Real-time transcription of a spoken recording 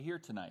Here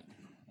tonight.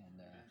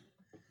 And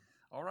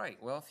all right,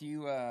 well, if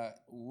you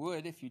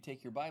if you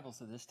take your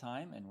Bibles at this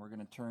time, and we're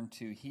going to turn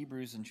to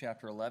Hebrews in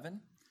chapter 11.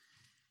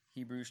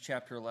 Hebrews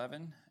chapter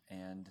 11,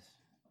 and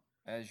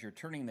as you're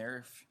turning there,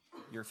 if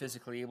you're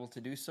physically able to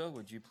do so,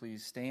 would you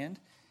please stand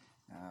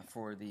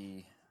for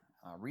the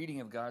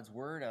reading of God's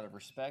Word out of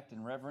respect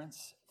and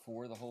reverence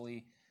for the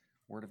holy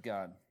Word of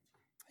God.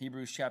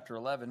 Hebrews chapter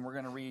 11, we're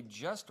going to read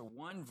just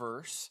one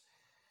verse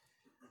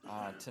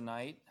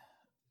tonight,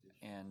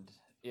 and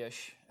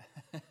ish.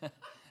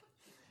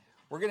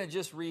 We're going to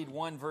just read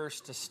one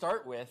verse to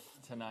start with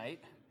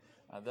tonight.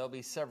 There'll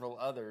be several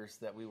others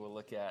that we will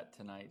look at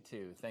tonight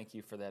too. Thank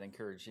you for that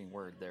encouraging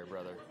word there,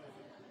 brother.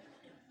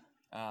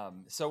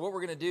 So what we're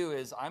going to do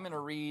is I'm going to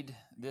read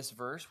this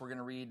verse. We're going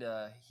to read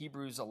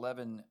Hebrews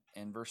 11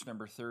 and verse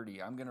number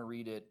 30. I'm going to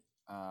read it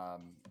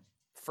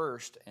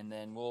first, and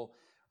then we'll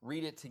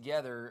read it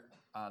together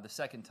the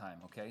second time,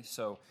 okay?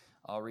 So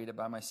I'll read it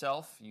by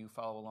myself. You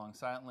follow along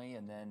silently,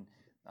 and then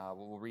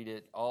we'll read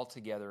it all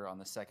together on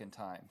the second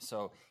time.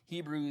 So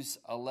Hebrews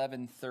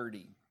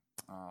 11:30.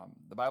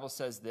 The Bible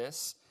says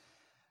this: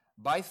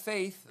 "By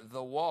faith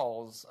the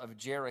walls of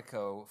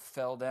Jericho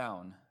fell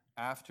down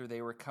after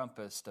they were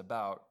compassed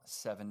about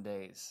 7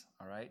 days."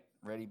 All right,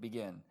 ready,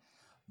 begin.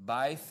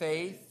 "By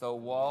faith the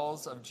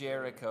walls of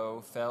Jericho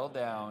fell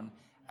down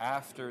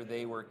after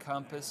they were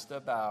compassed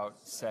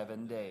about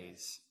 7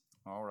 days."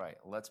 All right,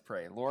 let's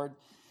pray. Lord,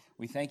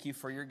 we thank you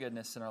for your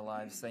goodness in our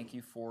lives. Thank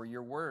you for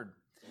your word.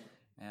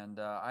 And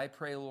I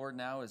pray, Lord,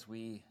 now as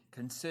we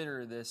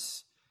consider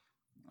this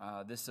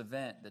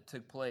event that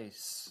took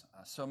place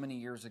so many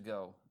years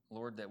ago,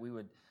 Lord, that we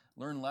would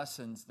learn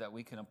lessons that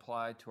we can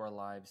apply to our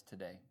lives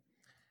today.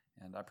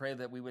 And I pray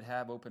that we would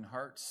have open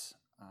hearts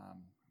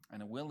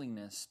and a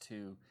willingness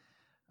to,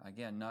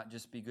 again, not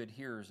just be good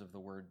hearers of the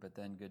word, but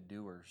then good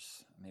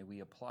doers. May we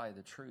apply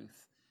the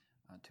truth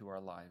to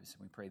our lives.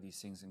 We pray these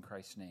things in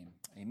Christ's name.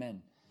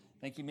 Amen.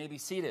 Thank you. You may be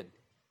seated.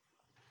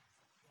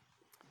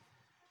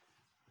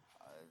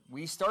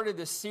 We started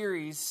this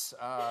series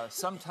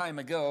some time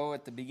ago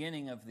at the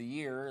beginning of the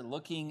year,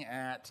 looking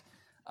at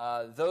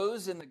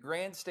those in the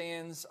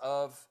grandstands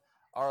of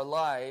our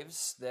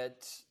lives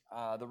that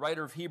the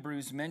writer of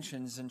Hebrews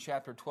mentions in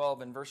chapter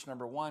 12 and verse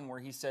number 1, where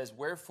he says,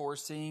 "Wherefore,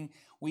 seeing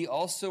we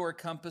also are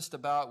compassed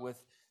about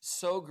with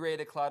so great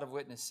a cloud of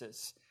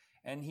witnesses."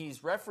 And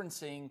he's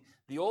referencing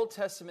the Old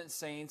Testament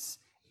saints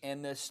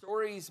and the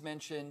stories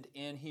mentioned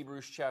in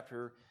Hebrews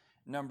chapter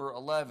number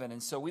 11.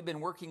 And so we've been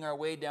working our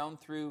way down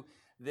through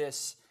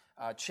this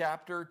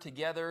chapter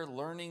together,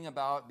 learning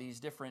about these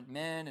different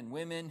men and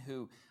women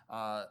who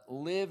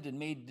lived and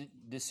made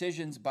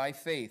decisions by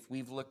faith.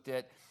 We've looked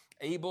at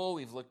Abel,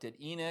 we've looked at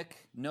Enoch,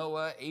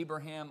 Noah,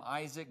 Abraham,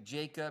 Isaac,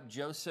 Jacob,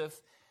 Joseph,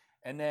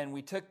 and then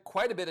we took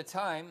quite a bit of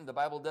time. The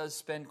Bible does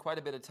spend quite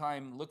a bit of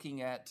time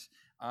looking at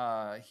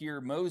here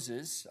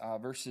Moses,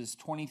 verses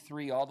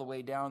 23 all the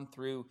way down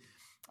through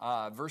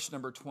verse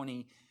number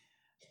 28.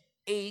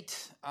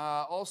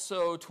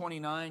 Also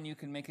 29, you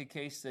can make a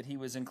case that he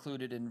was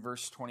included in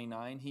verse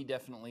 29. He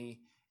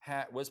definitely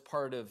was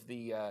part of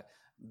the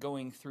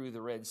going through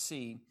the Red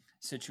Sea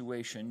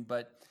situation.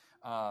 But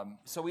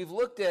so we've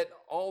looked at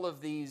all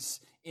of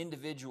these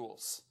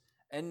individuals.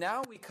 And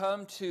now we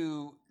come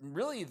to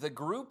really the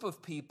group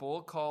of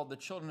people called the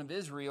children of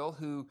Israel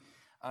who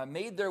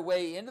made their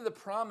way into the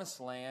promised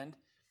land.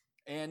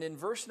 And in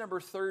verse number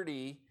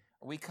 30,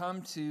 we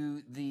come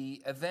to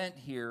the event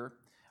here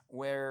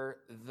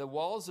where the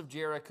walls of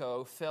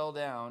Jericho fell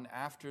down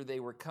after they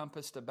were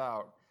compassed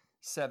about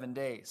 7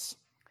 days.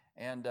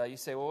 And you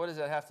say, well, what does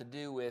that have to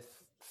do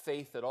with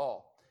faith at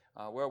all?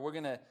 Well, we're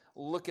going to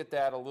look at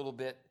that a little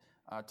bit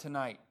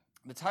tonight.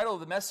 The title of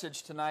the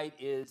message tonight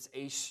is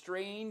A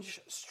Strange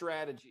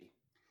Strategy.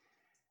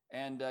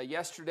 And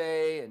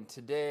yesterday and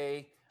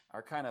today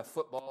are kind of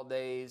football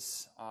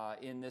days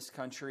in this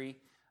country.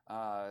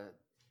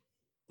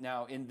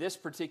 Now, in this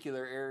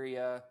particular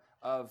area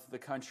of the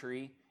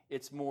country,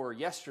 it's more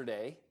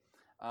yesterday,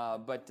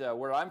 but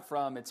where I'm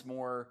from, it's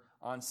more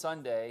on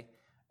Sunday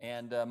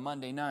and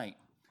Monday night.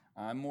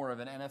 I'm more of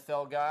an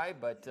NFL guy,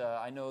 but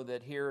I know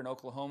that here in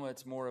Oklahoma,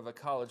 it's more of a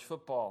college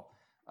football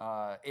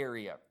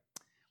area.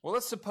 Well,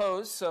 let's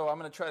suppose, so I'm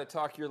going to try to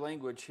talk your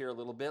language here a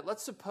little bit.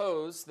 Let's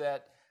suppose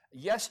that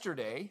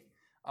yesterday,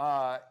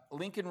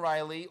 Lincoln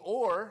Riley,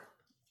 or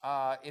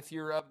if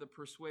you're of the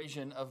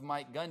persuasion of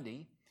Mike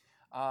Gundy,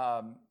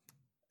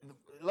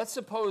 let's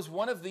suppose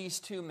one of these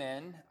two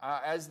men,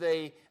 as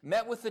they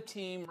met with the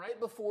team right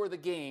before the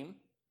game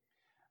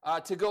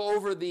to go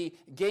over the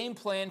game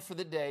plan for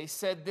the day,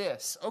 said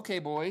this: "Okay,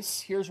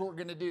 boys, here's what we're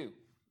going to do.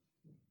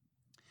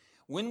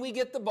 When we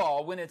get the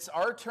ball, when it's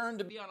our turn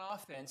to be on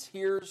offense,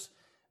 here's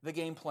the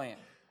game plan.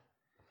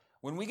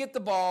 When we get the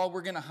ball,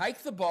 we're going to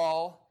hike the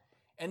ball,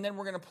 and then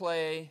we're going to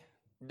play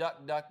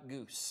duck, duck,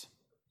 goose."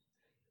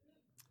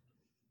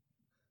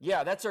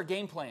 Yeah, that's our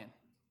game plan.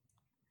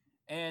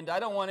 And I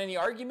don't want any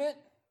argument.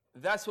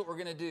 That's what we're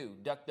going to do,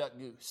 duck, duck,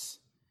 goose.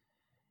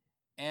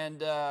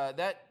 And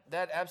that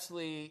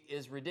absolutely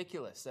is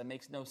ridiculous. That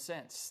makes no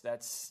sense.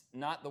 That's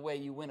not the way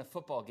you win a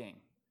football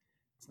game.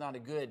 It's not a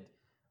good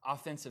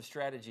offensive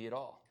strategy at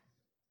all.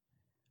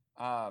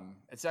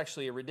 It's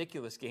actually a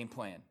ridiculous game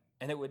plan,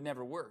 and it would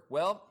never work.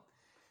 Well,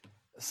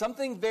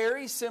 something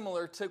very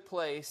similar took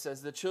place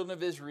as the children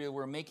of Israel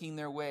were making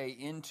their way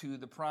into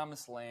the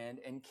promised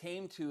land and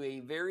came to a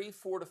very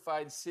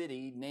fortified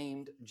city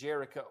named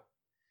Jericho.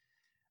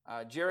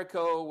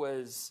 Jericho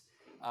was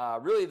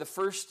really the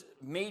first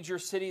major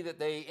city that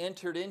they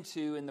entered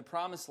into in the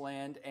promised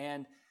land,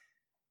 and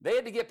they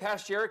had to get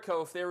past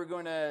Jericho if they were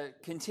going to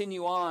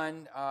continue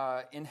on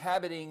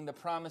inhabiting the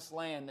promised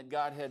land that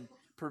God had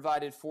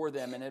provided for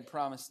them and had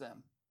promised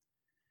them.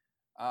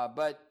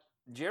 But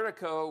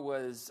Jericho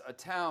was a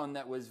town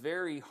that was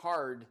very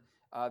hard,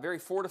 very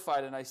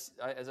fortified, and as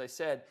I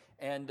said,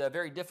 and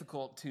very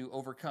difficult to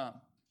overcome.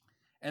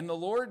 And the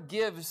Lord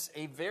gives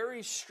a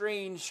very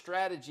strange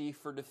strategy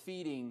for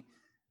defeating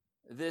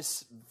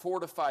this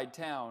fortified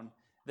town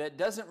that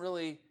doesn't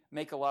really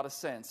make a lot of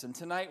sense. And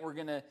tonight we're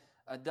going to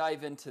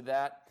dive into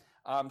that.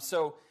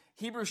 So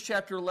Hebrews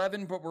chapter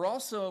 11, but we're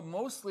also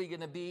mostly going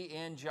to be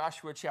in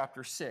Joshua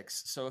chapter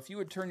 6. So if you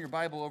would turn your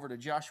Bible over to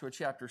Joshua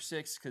chapter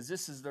 6, because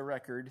this is the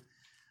record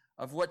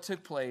of what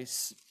took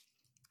place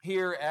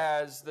here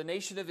as the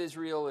nation of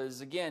Israel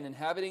is again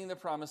inhabiting the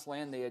promised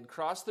land. They had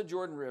crossed the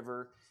Jordan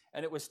River,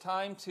 and it was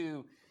time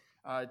to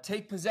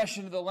take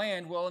possession of the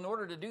land. Well, in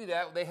order to do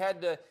that, they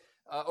had to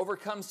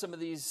overcome some of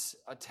these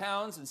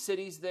towns and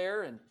cities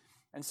there,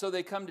 and so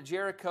they come to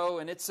Jericho,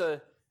 and it's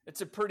a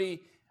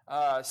pretty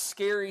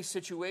scary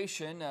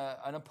situation,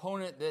 an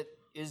opponent that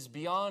is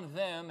beyond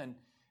them,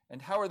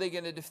 and how are they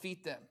going to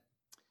defeat them?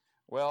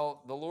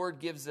 Well, the Lord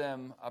gives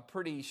them a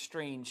pretty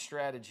strange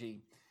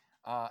strategy,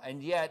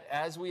 and yet,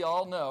 as we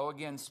all know,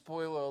 again,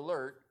 spoiler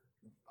alert,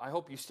 I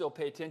hope you still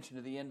pay attention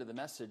to the end of the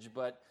message,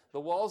 but the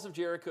walls of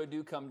Jericho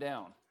do come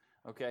down,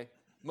 okay?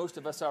 Most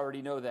of us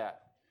already know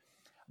that.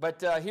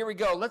 But here we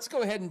go. Let's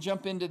go ahead and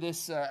jump into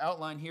this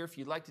outline here if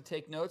you'd like to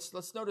take notes.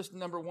 Let's notice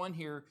number 1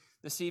 here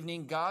this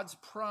evening, God's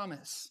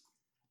promise.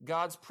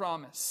 God's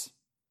promise.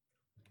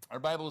 Our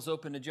Bible is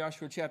open to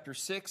Joshua chapter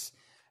 6,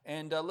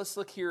 and let's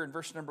look here in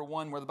verse number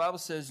 1 where the Bible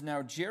says,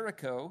 "Now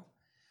Jericho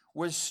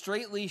was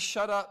straitly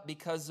shut up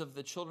because of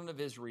the children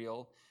of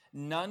Israel.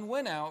 None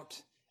went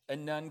out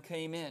and none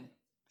came in."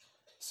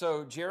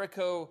 So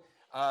Jericho,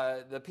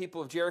 the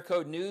people of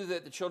Jericho knew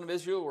that the children of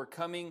Israel were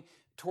coming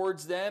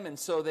towards them, and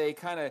so they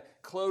kind of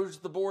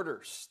closed the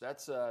borders.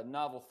 That's a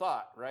novel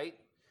thought, right?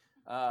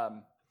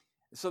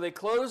 So they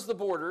closed the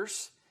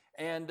borders,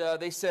 and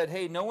they said,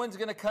 hey, no one's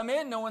going to come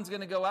in, no one's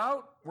going to go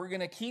out. We're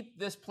going to keep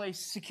this place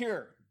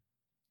secure.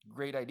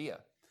 Great idea.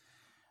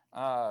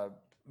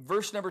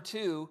 Verse number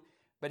 2,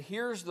 but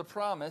here's the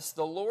promise.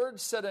 The Lord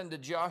said unto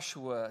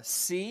Joshua,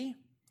 "See,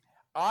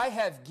 I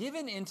have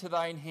given into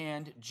thine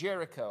hand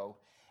Jericho,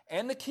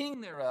 and the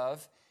king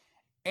thereof,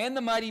 and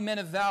the mighty men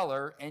of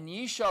valor, and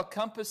ye shall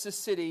compass the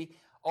city,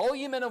 all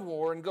ye men of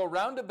war, and go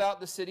round about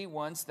the city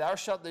once. Thou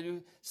shalt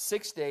do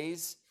 6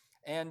 days,"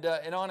 and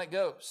on it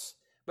goes.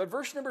 But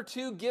verse number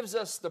 2 gives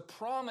us the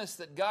promise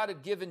that God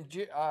had given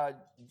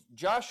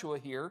Joshua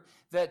here,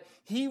 that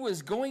he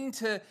was going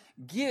to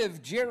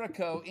give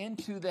Jericho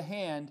into the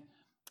hand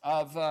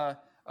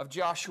of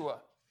Joshua.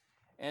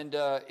 And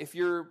if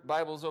your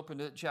Bible's open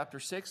to chapter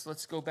 6,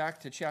 let's go back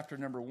to chapter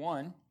number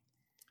 1.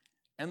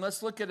 And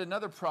let's look at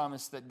another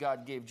promise that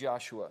God gave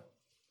Joshua.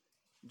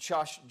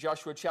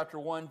 Joshua chapter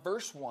 1,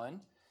 verse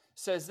 1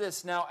 says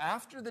this, "Now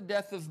after the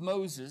death of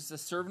Moses, the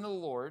servant of the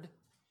Lord,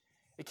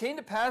 it came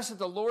to pass that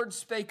the Lord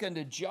spake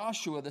unto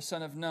Joshua, the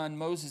son of Nun,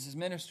 Moses'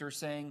 minister,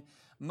 saying,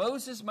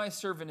 Moses, my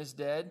servant, is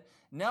dead.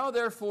 Now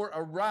therefore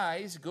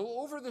arise, go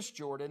over this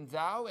Jordan,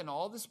 thou and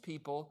all this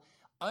people,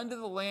 unto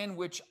the land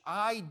which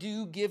I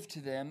do give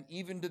to them,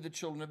 even to the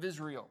children of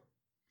Israel."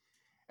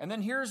 And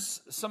then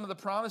here's some of the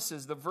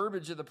promises, the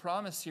verbiage of the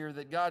promise here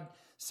that God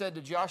said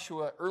to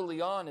Joshua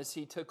early on as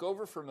he took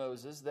over for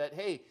Moses, that,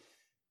 hey,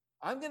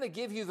 I'm going to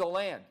give you the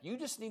land. You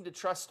just need to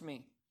trust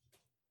me.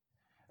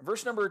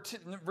 Verse number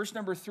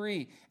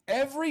 3,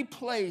 "Every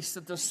place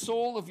that the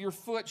sole of your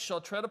foot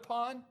shall tread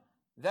upon,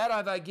 that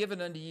have I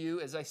given unto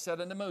you, as I said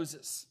unto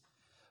Moses.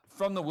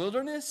 From the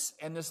wilderness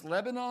and this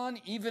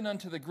Lebanon, even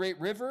unto the great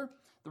river,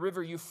 the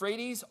river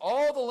Euphrates,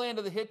 all the land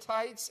of the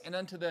Hittites, and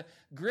unto the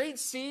great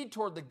sea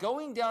toward the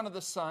going down of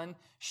the sun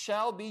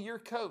shall be your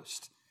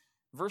coast."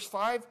 Verse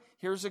 5,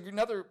 here's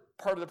another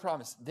part of the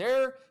promise.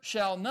 "There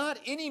shall not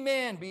any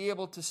man be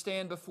able to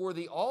stand before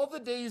thee all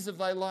the days of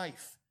thy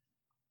life.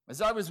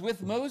 As I was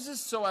with Moses,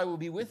 so I will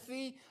be with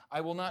thee.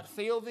 I will not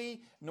fail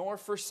thee, nor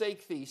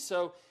forsake thee."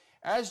 So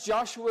as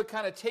Joshua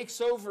kind of takes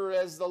over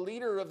as the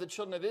leader of the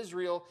children of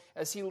Israel,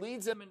 as he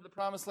leads them into the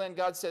promised land,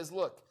 God says,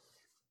 look,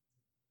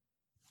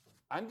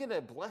 I'm going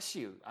to bless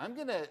you.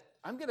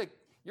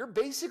 You're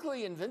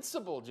basically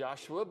invincible,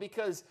 Joshua,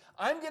 because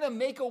I'm going to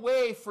make a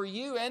way for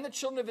you and the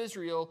children of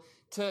Israel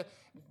to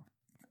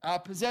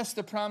possess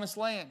the promised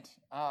land.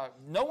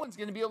 No one's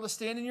going to be able to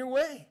stand in your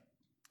way.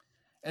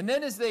 And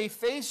then as they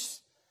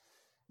face,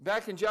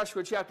 back in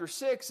Joshua chapter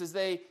 6, as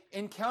they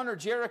encounter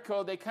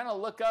Jericho, they kind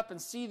of look up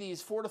and see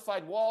these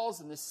fortified walls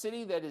and the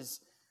city that is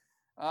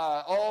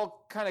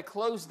all kind of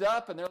closed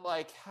up, and they're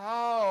like,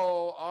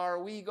 how are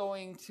we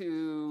going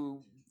to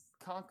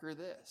conquer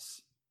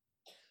this?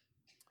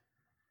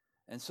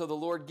 And so the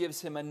Lord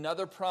gives him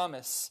another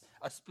promise,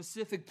 a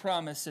specific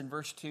promise in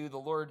verse 2. The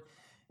Lord,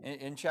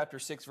 in chapter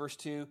 6, verse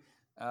 2,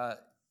 the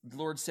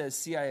Lord says,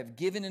 see, I have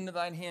given into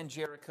thine hand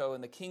Jericho,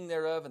 and the king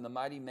thereof, and the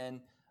mighty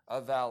men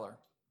of valor.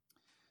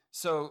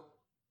 So,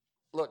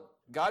 look,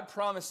 God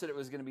promised that it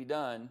was going to be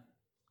done,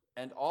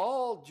 and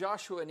all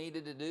Joshua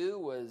needed to do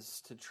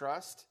was to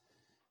trust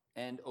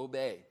and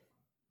obey.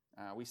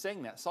 We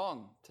sang that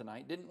song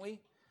tonight, didn't we?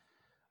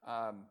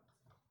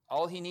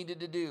 All he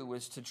needed to do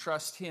was to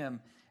trust him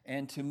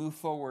and to move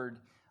forward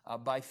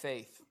by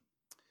faith.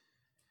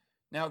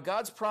 Now,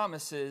 God's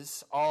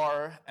promises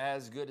are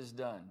as good as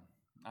done.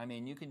 I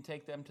mean, you can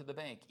take them to the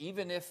bank.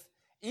 Even if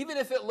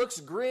it looks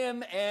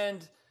grim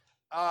and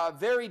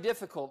very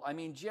difficult. I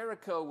mean,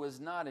 Jericho was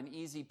not an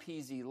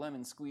easy-peasy,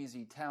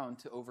 lemon-squeezy town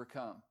to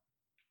overcome.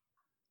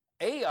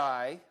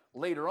 Ai,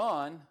 later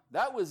on,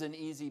 that was an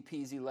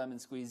easy-peasy,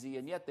 lemon-squeezy,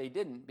 and yet they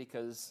didn't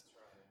because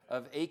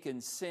of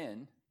Achan's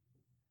sin.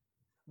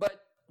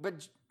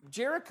 But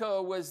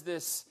Jericho was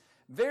this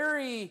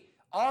very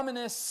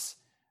ominous,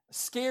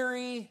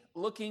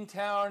 scary-looking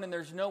town, and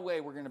there's no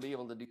way we're going to be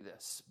able to do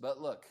this.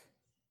 But look,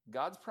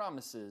 God's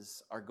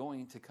promises are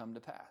going to come to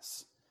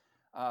pass.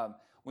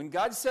 When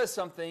God says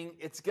something,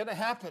 it's going to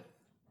happen,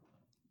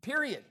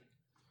 period.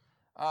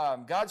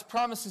 God's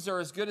promises are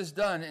as good as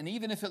done, and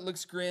even if it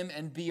looks grim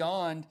and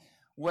beyond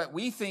what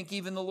we think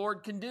even the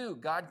Lord can do,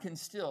 God can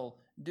still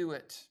do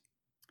it.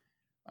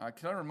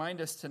 Can I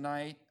remind us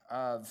tonight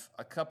of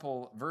a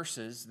couple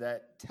verses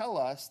that tell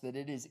us that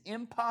it is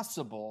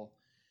impossible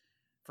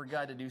for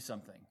God to do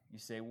something? You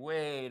say,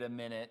 wait a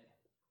minute.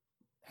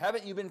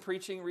 Haven't you been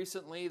preaching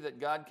recently that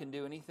God can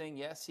do anything?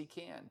 Yes, he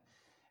can,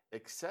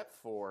 except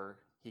for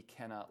he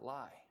cannot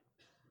lie.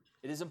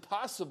 It is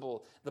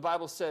impossible, the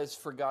Bible says,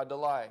 for God to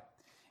lie.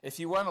 If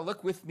you want to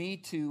look with me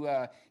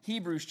to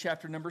Hebrews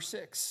chapter number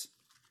 6.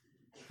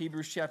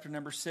 Hebrews chapter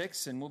number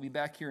 6, and we'll be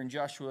back here in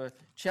Joshua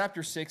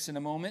chapter 6 in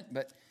a moment.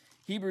 But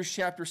Hebrews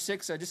chapter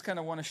 6, I just kind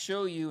of want to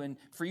show you, and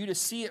for you to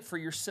see it for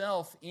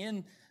yourself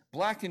in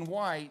black and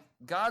white,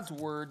 God's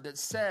word that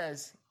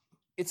says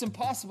it's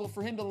impossible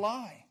for him to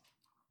lie.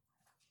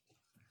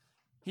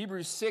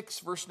 Hebrews 6,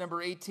 verse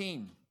number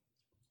 18.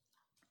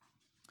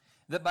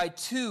 That by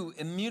two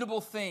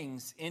immutable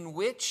things in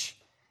which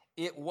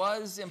it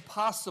was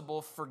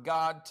impossible for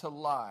God to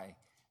lie,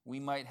 we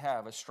might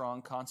have a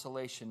strong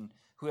consolation,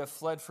 who have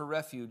fled for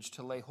refuge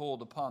to lay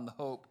hold upon the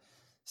hope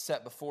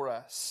set before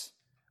us.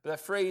 But that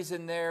phrase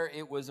in there,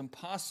 it was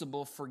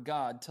impossible for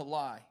God to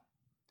lie.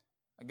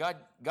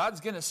 God's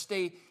going to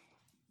stay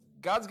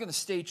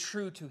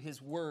true to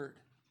his word.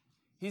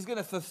 He's going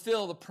to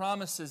fulfill the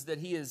promises that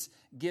he has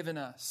given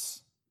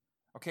us.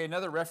 Okay,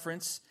 another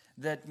reference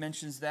that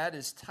mentions that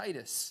is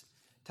Titus.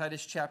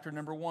 Titus chapter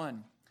number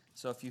 1.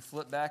 So if you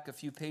flip back a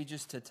few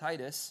pages to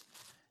Titus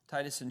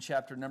in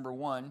chapter number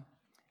 1,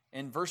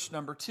 in verse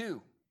number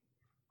 2.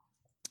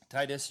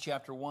 Titus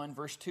chapter 1,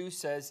 verse 2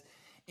 says,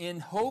 in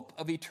hope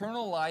of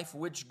eternal life,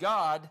 which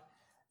God,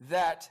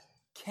 that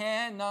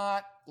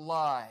cannot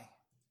lie,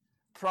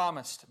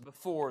 promised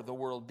before the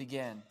world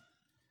began.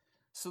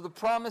 So the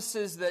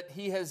promises that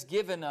he has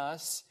given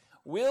us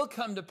will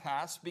come to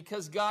pass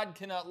because God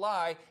cannot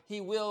lie.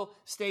 He will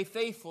stay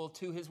faithful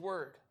to his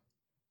word.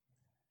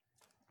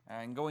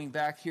 And going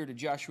back here to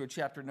Joshua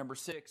chapter number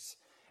 6,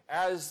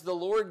 as the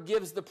Lord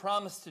gives the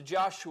promise to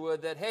Joshua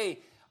that, hey,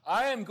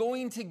 I am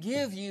going to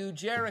give you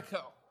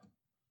Jericho.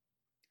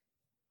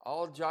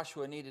 All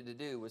Joshua needed to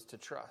do was to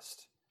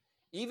trust.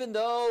 Even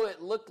though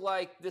it looked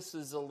like this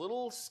is a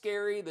little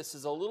scary, this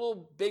is a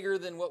little bigger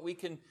than what we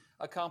can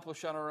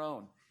accomplish on our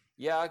own.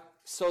 Yeah,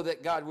 so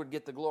that God would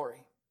get the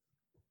glory.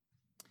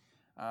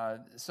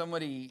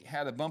 Somebody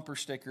had a bumper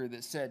sticker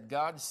that said,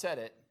 God said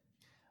it,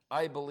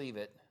 I believe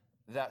it,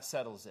 that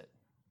settles it.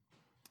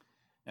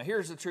 Now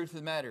here's the truth of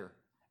the matter.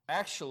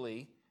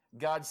 Actually,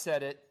 God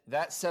said it,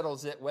 that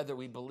settles it whether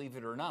we believe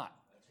it or not.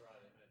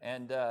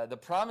 And the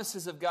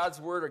promises of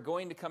God's word are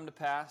going to come to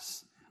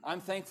pass.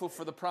 I'm thankful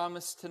for the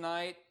promise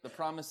tonight, the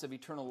promise of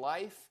eternal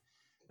life,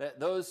 that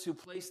those who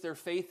place their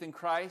faith in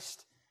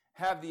Christ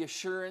have the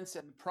assurance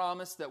and the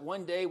promise that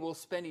one day we'll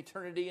spend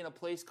eternity in a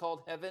place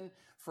called heaven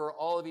for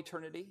all of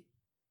eternity.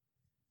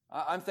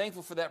 I'm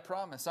thankful for that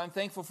promise. I'm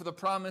thankful for the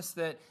promise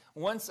that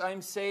once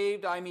I'm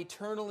saved, I'm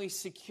eternally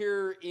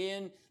secure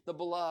in the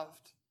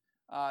beloved.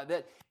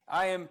 That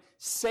I am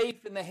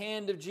safe in the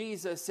hand of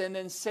Jesus and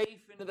then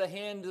safe into the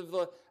hand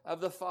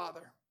of the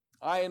Father.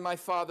 I and my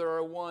Father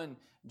are one,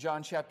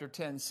 John chapter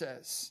 10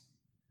 says.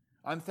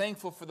 I'm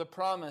thankful for the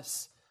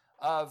promise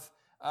of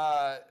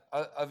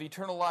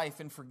eternal life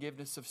and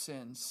forgiveness of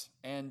sins.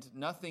 And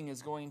nothing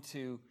is going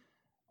to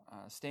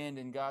stand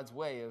in God's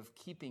way of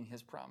keeping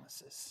his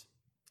promises.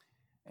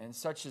 And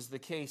such is the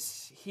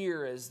case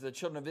here as the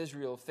children of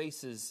Israel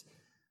faces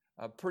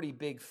a pretty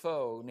big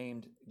foe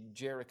named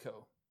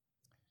Jericho.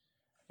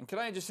 And can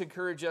I just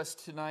encourage us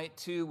tonight,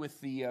 too, with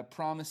the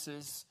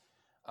promises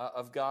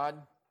of God,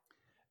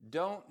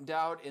 Don't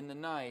doubt in the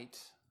night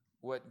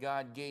what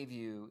God gave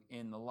you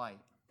in the light.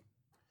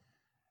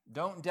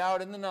 Don't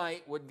doubt in the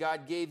night what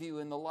God gave you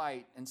in the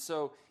light. And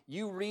so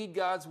you read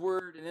God's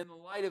word, and in the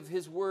light of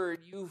his word,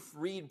 you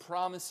read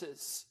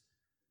promises.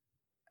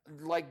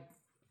 Like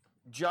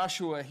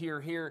Joshua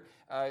here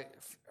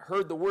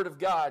heard the word of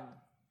God,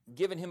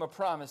 given him a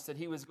promise that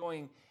he was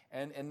going,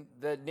 and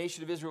the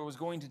nation of Israel was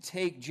going to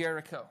take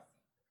Jericho.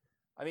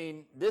 I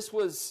mean, this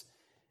was,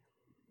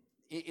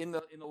 in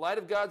the light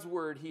of God's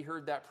word, he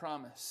heard that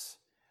promise.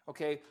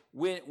 Okay,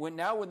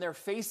 when they're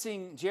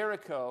facing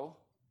Jericho,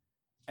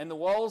 and the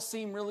walls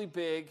seem really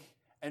big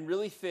and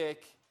really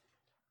thick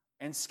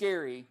and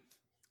scary,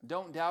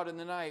 don't doubt in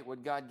the night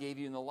what God gave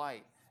you in the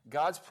light.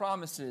 God's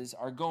promises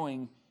are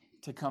going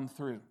to come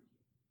through.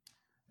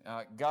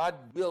 God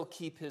will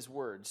keep his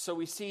word. So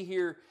we see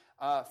here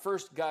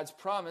first God's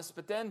promise,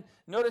 but then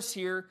notice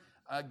here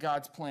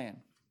God's plan.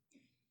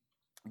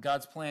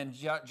 God's plan,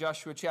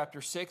 Joshua chapter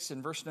 6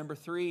 and verse number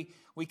 3,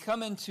 we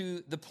come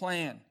into the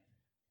plan.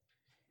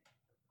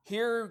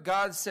 Here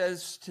God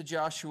says to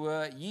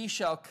Joshua, ye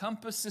shall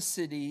compass the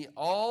city,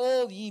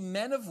 all ye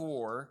men of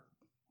war.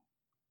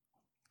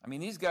 I mean,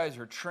 these guys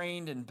are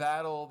trained in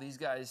battle. These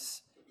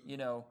guys,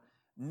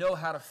 know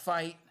how to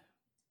fight.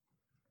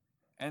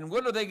 And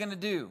what are they going to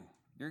do?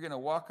 You're going to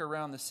walk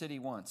around the city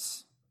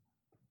once.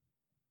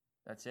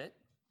 That's it?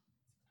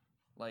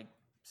 Like,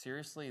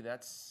 seriously,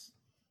 that's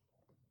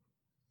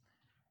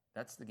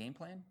the game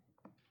plan?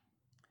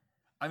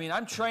 I mean,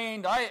 I'm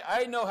trained.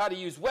 I know how to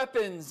use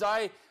weapons.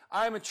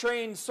 I'm a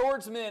trained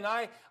swordsman.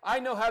 I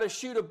know how to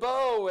shoot a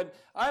bow, and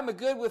I'm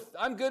good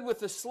with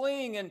the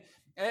sling. And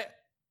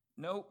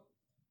nope,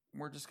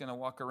 we're just going to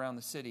walk around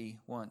the city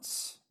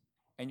once,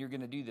 and you're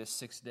going to do this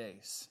 6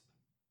 days.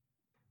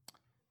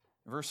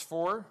 Verse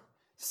 4,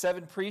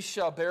 7 priests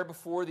shall bear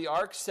before the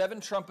ark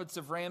 7 trumpets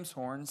of ram's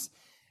horns,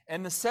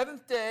 and the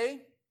 7th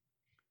day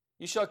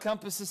you shall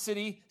compass the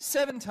city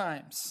 7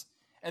 times,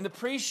 and the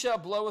priests shall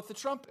blow with the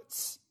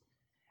trumpets.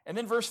 And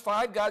then verse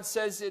 5, God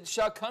says, it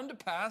shall come to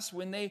pass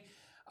when they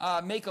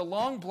make a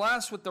long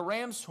blast with the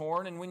ram's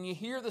horn, and when you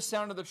hear the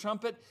sound of the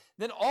trumpet,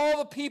 then all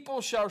the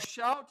people shall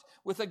shout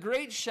with a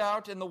great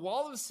shout, and the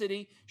wall of the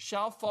city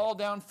shall fall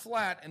down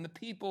flat, and the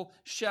people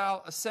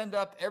shall ascend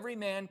up, every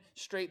man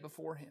straight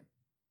before him.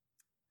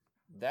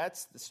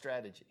 That's the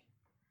strategy.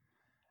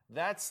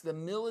 That's the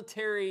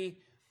military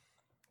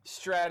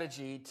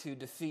strategy to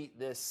defeat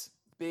this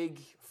big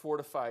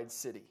fortified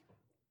city.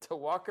 To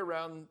walk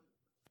around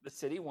the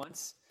city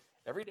once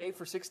every day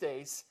for 6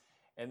 days,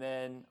 and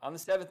then on the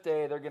 7th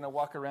day they're going to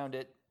walk around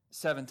it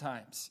 7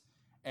 times,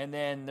 and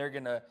then they're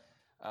going to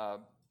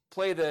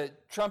play the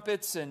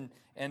trumpets and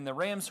the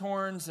ram's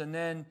horns, and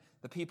then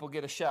the people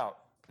get a shout.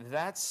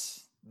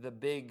 That's the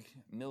big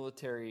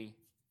military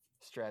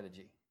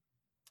strategy.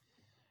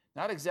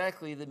 Not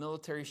exactly the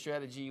military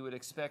strategy you would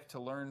expect to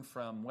learn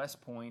from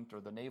West Point or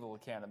the Naval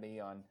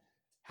Academy on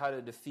how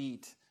to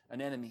defeat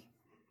an enemy,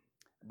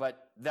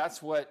 but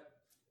that's what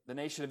the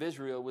nation of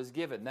Israel was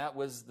given. That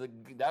was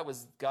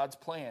God's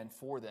plan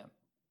for them.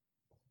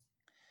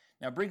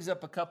 Now, it brings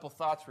up a couple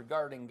thoughts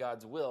regarding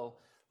God's will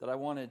that I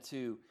wanted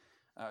to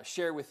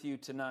share with you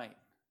tonight.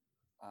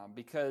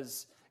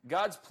 Because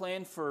God's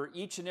plan for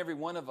each and every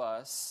one of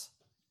us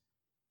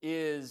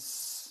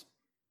is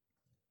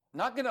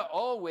not going to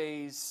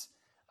always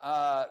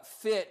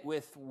fit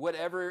with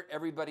whatever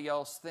everybody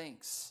else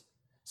thinks.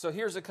 So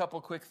here's a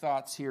couple quick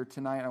thoughts here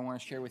tonight I want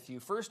to share with you.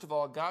 First of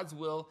all, God's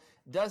will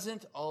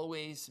doesn't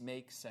always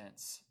make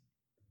sense.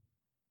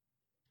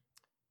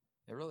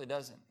 It really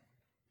doesn't.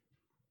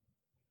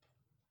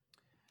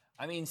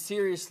 I mean,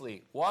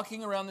 seriously,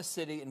 walking around the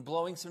city and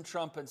blowing some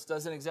trumpets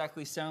doesn't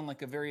exactly sound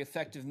like a very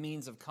effective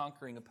means of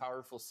conquering a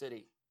powerful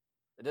city.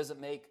 It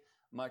doesn't make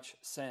much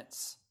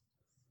sense.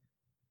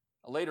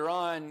 Later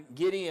on,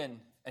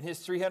 Gideon and his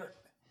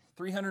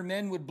 300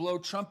 men would blow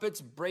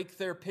trumpets, break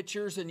their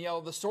pitchers, and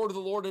yell, the sword of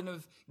the Lord and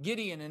of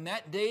Gideon. And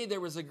that day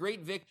there was a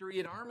great victory.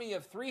 An army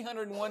of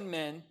 301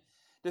 men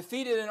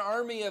defeated an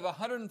army of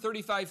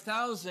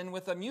 135,000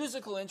 with a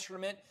musical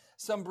instrument,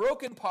 some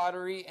broken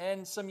pottery,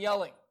 and some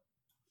yelling.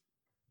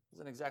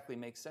 Doesn't exactly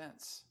make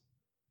sense.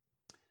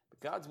 But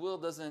God's will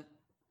doesn't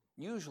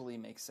usually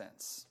make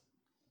sense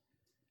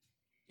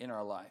in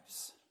our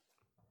lives.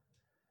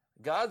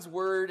 God's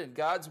word and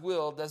God's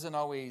will doesn't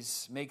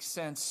always make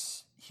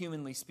sense,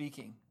 humanly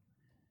speaking.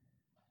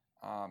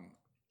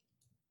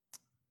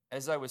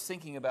 As I was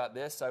thinking about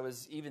this, I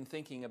was even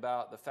thinking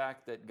about the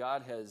fact that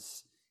God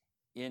has,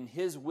 in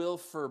his will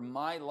for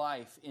my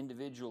life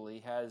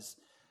individually, has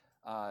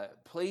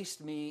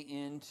placed me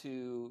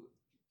into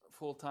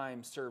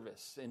full-time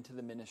service, into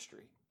the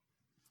ministry.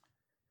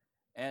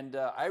 And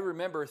I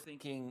remember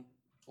thinking,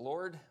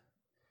 Lord,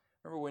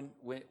 remember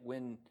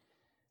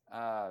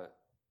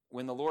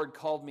when the Lord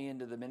called me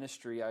into the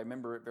ministry, I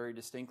remember it very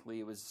distinctly.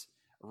 It was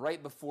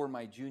right before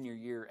my junior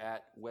year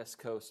at West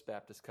Coast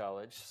Baptist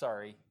College.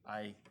 Sorry,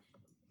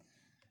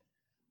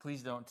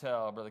 please don't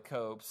tell Brother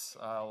Copes.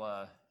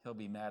 He'll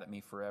be mad at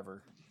me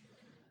forever.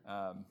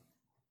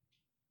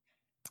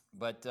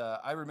 But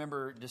I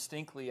remember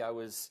distinctly I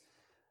was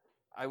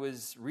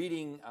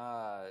reading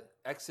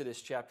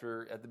Exodus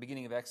chapter, at the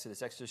beginning of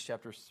Exodus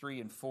chapters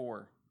 3 and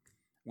 4,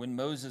 when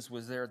Moses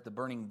was there at the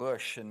burning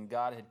bush and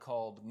God had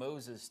called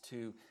Moses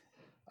to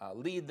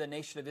lead the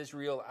nation of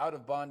Israel out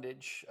of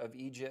bondage of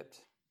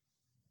Egypt.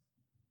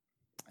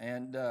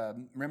 And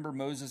remember,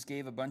 Moses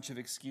gave a bunch of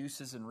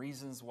excuses and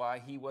reasons why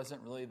he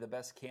wasn't really the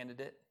best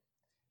candidate.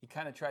 He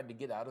kind of tried to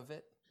get out of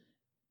it.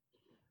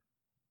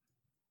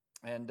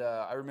 And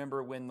I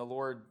remember when the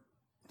Lord,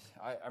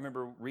 I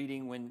remember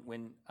reading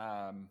when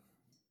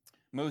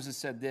Moses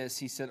said this.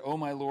 He said, "Oh,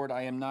 my Lord,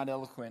 I am not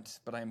eloquent,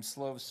 but I am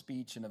slow of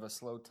speech and of a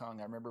slow tongue."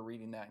 I remember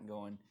reading that and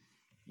going,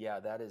 yeah,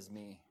 that is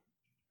me.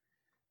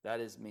 That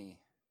is me.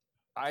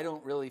 I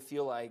don't really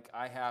feel like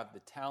I have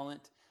the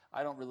talent.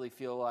 I don't really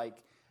feel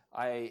like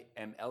I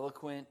am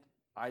eloquent.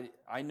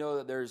 I know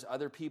that there's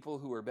other people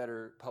who are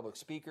better public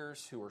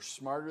speakers, who are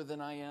smarter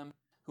than I am,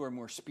 who are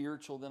more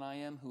spiritual than I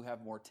am, who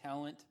have more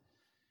talent.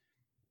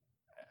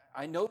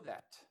 I know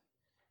that.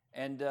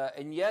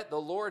 And yet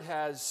the Lord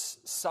has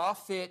saw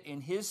fit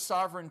in his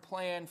sovereign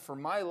plan for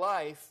my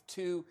life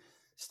to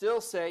still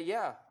say,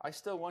 yeah, I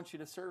still want you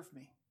to serve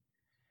me.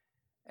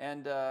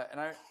 And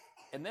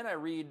then I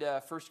read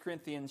 1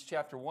 Corinthians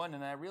chapter 1,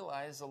 and I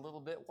realize a little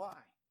bit why.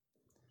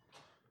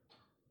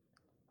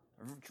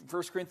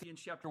 1 Corinthians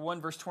chapter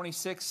 1, verse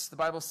 26, the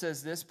Bible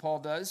says this, Paul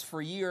does,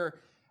 For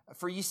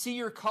ye see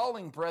your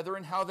calling,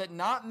 brethren, how that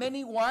not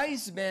many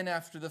wise men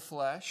after the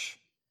flesh,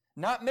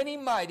 not many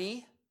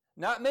mighty,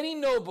 not many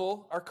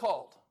noble are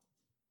called.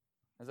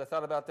 As I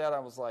thought about that, I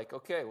was like,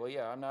 okay, well,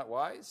 yeah, I'm not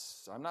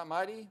wise, I'm not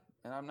mighty,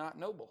 and I'm not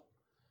noble.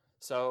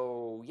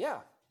 So, yeah,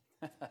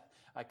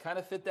 I kind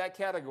of fit that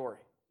category.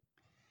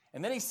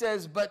 And then he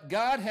says, but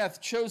God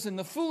hath chosen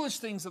the foolish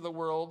things of the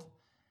world.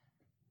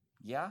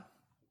 Yeah,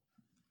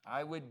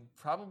 I would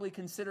probably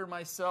consider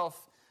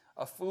myself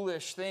a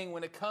foolish thing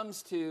when it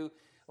comes to,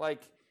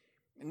 like,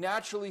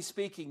 naturally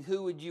speaking,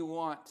 who would you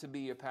want to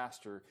be a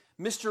pastor?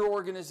 Mr.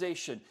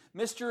 Organization,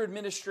 Mr.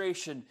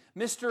 Administration,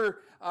 Mr.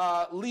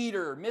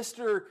 Leader,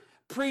 Mr.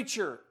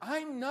 Preacher.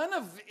 I'm none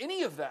of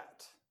any of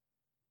that.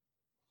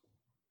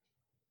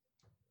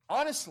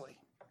 Honestly.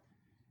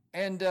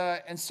 And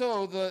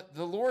so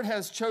the Lord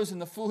has chosen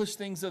the foolish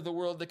things of the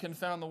world to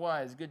confound the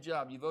wise. Good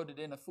job. You voted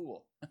in a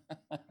fool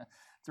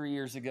 3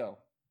 years ago.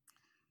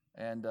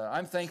 And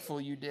I'm thankful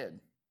you did.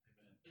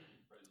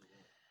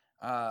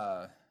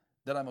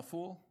 That I'm a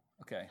fool?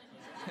 Okay.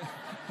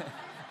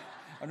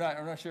 I'm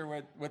not sure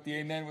what the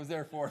amen was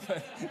there for,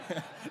 but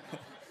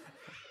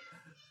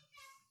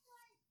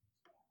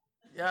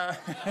yeah.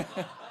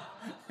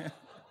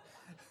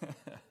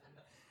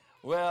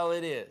 Well,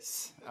 it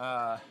is.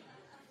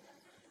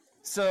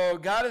 So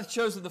God hath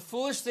chosen the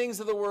foolish things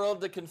of the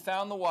world to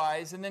confound the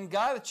wise, and then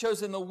God hath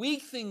chosen the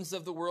weak things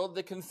of the world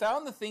to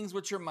confound the things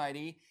which are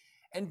mighty,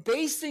 and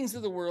base things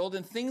of the world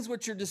and things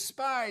which are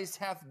despised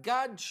hath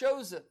God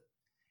chosen.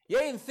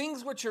 Yea, and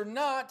things which are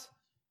not,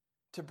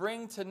 to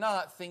bring to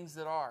naught things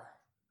that are.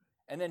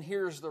 And then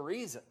here's the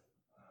reason.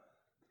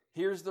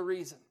 Here's the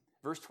reason.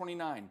 Verse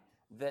 29,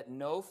 that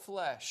no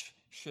flesh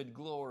should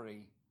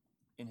glory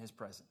in his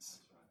presence.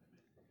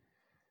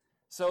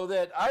 So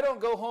that I don't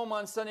go home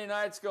on Sunday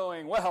nights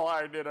going, well,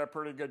 I did a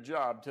pretty good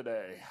job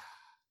today.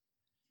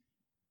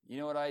 You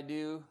know what I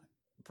do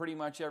pretty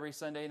much every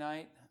Sunday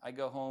night? I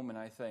go home and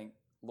I think,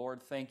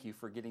 Lord, thank you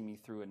for getting me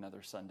through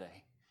another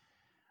Sunday.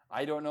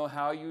 I don't know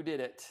how you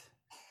did it,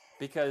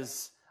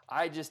 because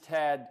I just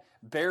had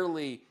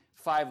barely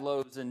 5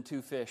 loaves and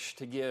 2 fish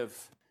to give,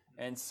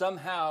 and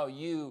somehow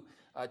you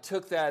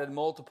took that and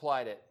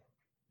multiplied it.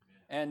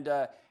 And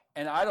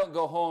I don't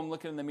go home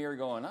looking in the mirror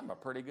going, I'm a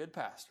pretty good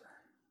pastor.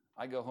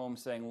 I go home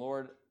saying,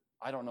 Lord,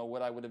 I don't know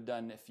what I would have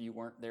done if you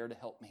weren't there to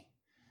help me,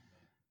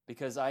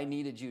 because I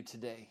needed you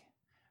today.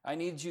 I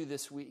needed you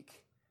this week.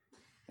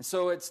 And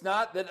so it's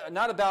not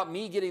about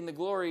me getting the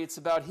glory, it's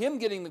about him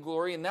getting the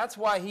glory, and that's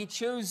why he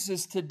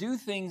chooses to do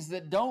things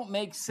that don't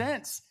make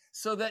sense,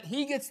 so that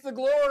he gets the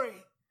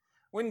glory.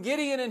 When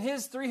Gideon and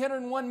his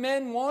 301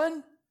 men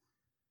won,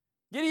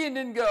 Gideon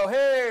didn't go,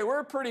 hey,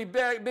 we're pretty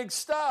big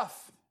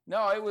stuff.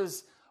 No, it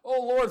was,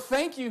 oh Lord,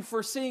 thank you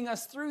for seeing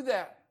us through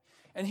that.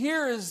 And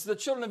here is the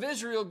children of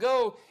Israel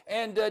go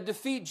and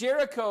defeat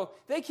Jericho.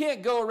 They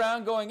can't go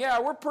around going, yeah,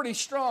 we're pretty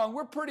strong,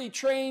 we're pretty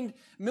trained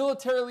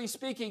militarily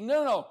speaking.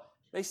 No.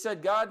 They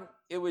said, God,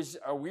 it was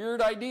a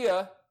weird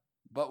idea,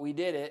 but we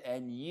did it,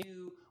 and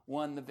you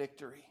won the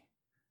victory.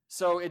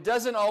 So it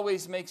doesn't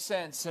always make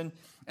sense. And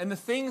the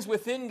things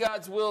within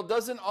God's will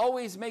doesn't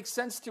always make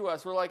sense to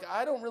us. We're like,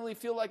 I don't really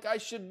feel like I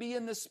should be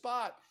in this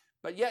spot,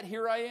 but yet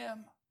here I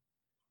am.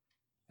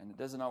 And it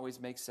doesn't always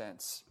make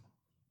sense.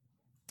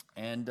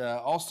 And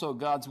also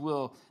God's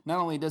will not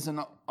only doesn't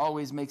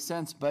always make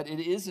sense, but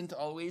it isn't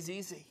always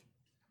easy.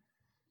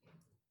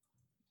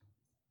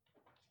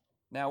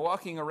 Now,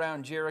 walking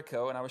around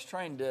Jericho, and I was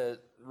trying to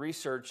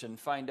research and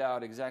find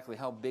out exactly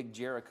how big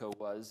Jericho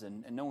was,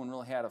 and no one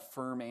really had a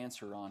firm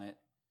answer on it.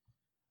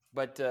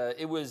 But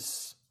it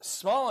was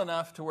small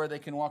enough to where they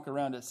can walk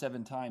around it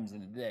 7 times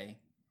in a day.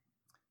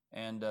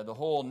 And the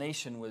whole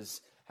nation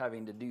was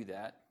having to do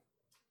that.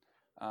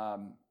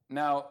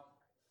 Now,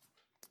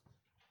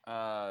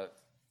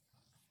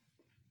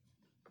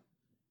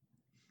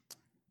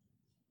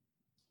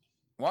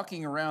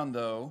 walking around,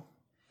 though,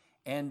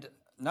 and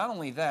not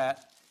only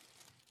that,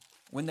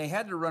 when they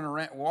had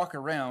to walk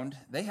around,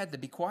 they had to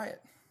be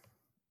quiet.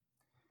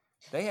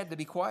 They had to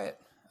be quiet.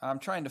 I'm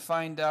trying to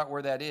find out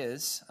where that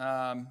is.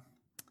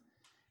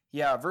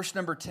 Verse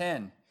number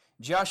 10.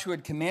 Joshua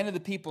had commanded the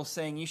people,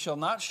 saying, "You shall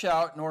not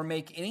shout, nor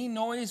make any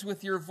noise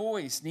with your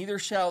voice, neither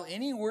shall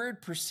any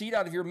word proceed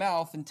out of your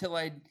mouth until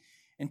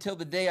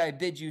the day I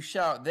bid you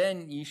shout.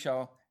 Then ye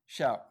shall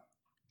shout."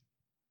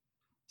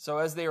 So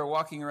as they were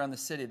walking around the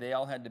city, they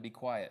all had to be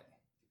quiet.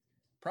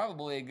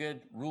 Probably a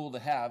good rule to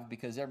have,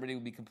 because everybody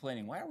would be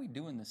complaining, "Why are we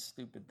doing this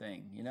stupid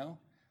thing?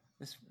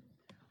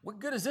 What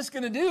good is this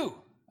going to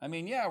do? I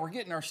mean, yeah, we're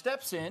getting our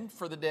steps in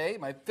for the day.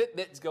 My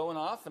Fitbit's going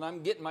off, and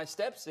I'm getting my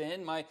steps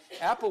in. My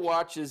Apple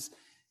Watch is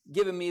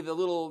giving me the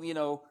little,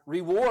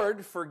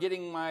 reward for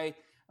getting my..."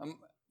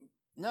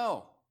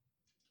 No,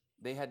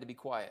 they had to be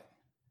quiet.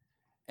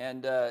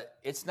 And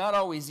it's not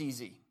always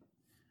easy.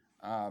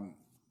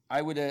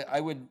 I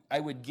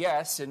would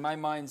guess in my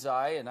mind's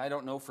eye, and I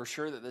don't know for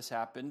sure that this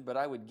happened, but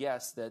I would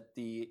guess that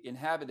the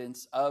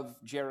inhabitants of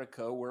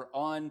Jericho were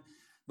on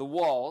the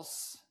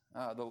walls.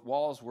 The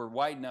walls were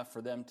wide enough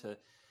for them to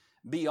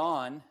be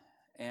on,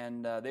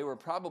 and they were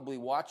probably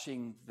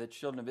watching the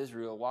children of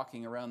Israel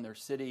walking around their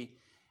city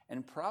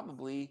and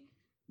probably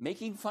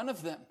making fun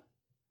of them,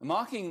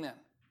 mocking them.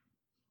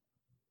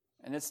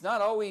 And it's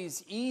not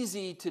always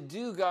easy to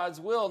do God's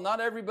will. Not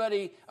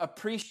everybody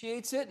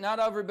appreciates it. Not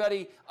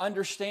everybody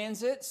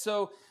understands it.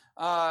 So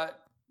not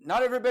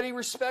everybody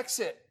respects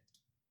it.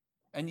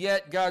 And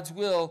yet God's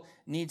will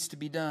needs to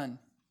be done.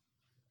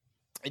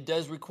 It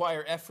does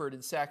require effort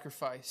and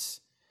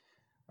sacrifice.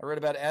 I read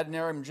about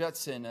Adoniram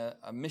Judson,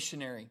 a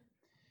missionary.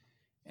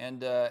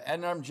 And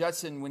Adoniram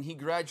Judson, when he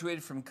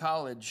graduated from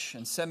college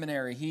and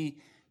seminary,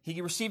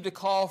 he received a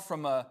call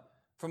from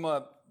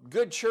a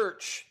good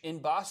church in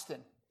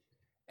Boston.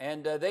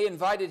 And they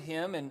invited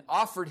him and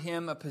offered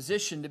him a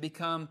position to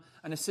become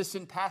an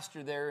assistant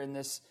pastor there in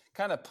this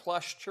kind of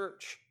plush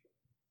church.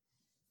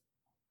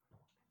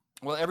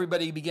 Well,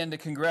 everybody began to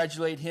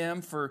congratulate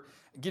him for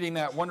getting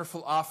that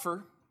wonderful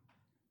offer.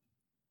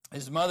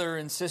 His mother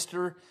and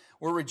sister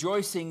were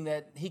rejoicing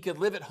that he could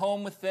live at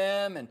home with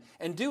them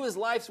and do his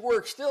life's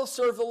work, still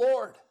serve the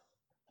Lord.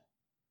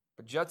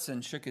 But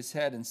Judson shook his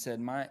head and said,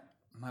 my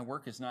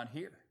work is not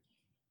here.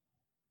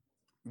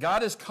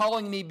 God is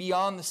calling me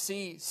beyond the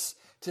seas.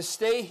 To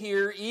stay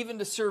here, even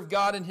to serve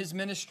God in his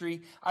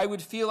ministry, I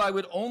would feel I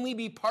would only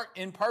be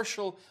in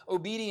partial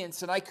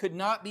obedience, and I could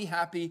not be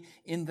happy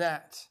in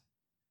that.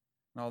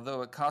 And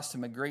although it cost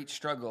him a great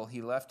struggle,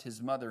 he left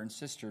his mother and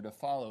sister to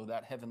follow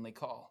that heavenly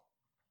call.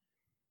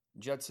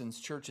 Judson's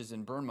churches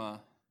in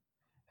Burma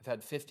have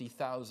had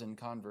 50,000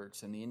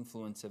 converts, and the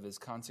influence of his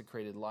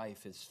consecrated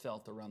life is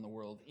felt around the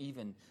world,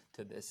 even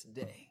to this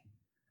day,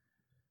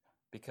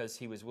 because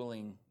he was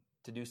willing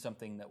to do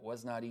something that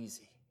was not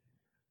easy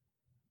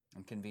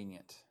and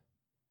convenient.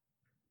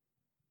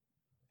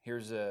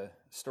 Here's a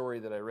story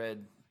that I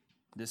read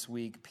this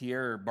week.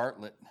 Pierre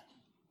Bartlett.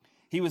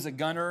 He was a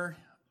gunner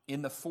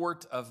in the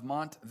fort of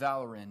Mont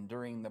Valérien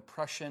during the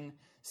Prussian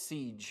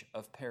siege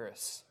of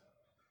Paris.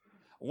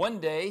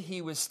 One day,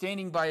 he was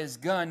standing by his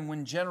gun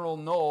when General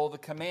Knoll, the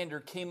commander,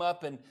 came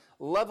up and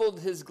leveled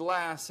his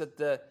glass at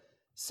the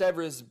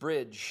Sèvres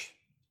Bridge.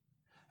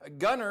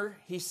 "Gunner,"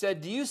 he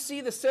said, "do you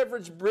see the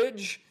Sèvres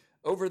Bridge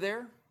over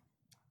there?"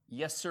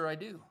 "Yes, sir, I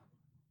do."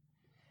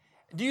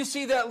 "Do you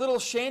see that little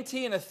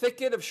shanty in a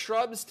thicket of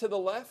shrubs to the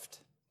left?"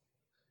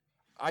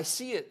 "I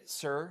see it,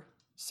 sir,"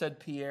 said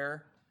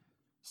Pierre,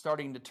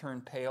 starting to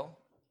turn pale.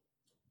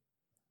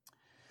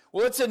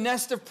 "Well, it's a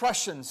nest of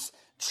Prussians.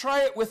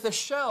 Try it with a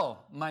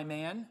shell, my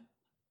man."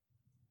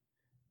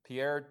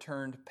 Pierre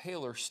turned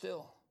paler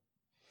still.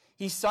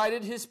 He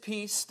sighted his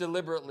piece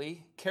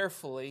deliberately,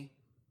 carefully,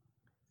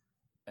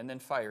 and then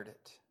fired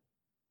it.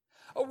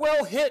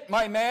 "Well hit,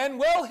 my man,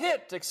 well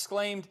hit,"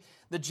 exclaimed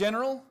the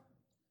general.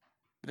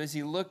 But as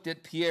he looked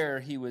at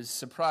Pierre, he was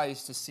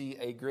surprised to see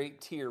a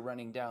great tear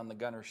running down the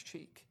gunner's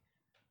cheek.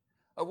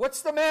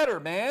 "What's the matter,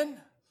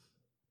 man?"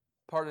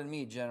 "Pardon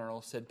me,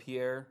 General," said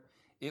Pierre.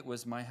 "It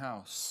was my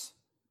house.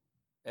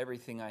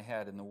 Everything I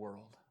had in the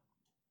world."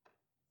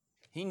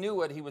 He knew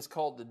what he was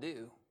called to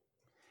do.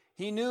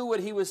 He knew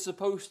what he was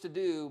supposed to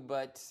do,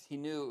 but he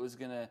knew it was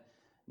going to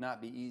not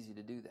be easy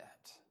to do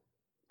that.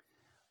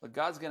 But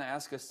God's going to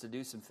ask us to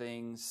do some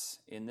things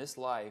in this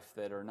life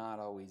that are not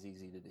always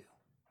easy to do.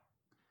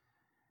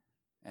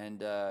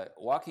 And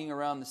walking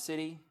around the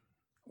city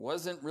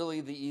wasn't really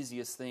the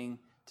easiest thing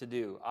to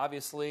do.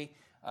 Obviously,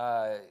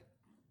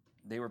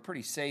 they were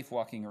pretty safe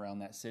walking around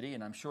that city,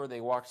 and I'm sure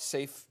they walked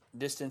safe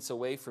distance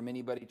away from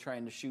anybody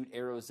trying to shoot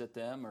arrows at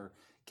them or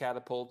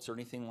catapults or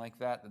anything like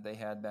that they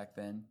had back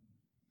then.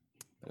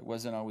 But it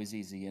wasn't always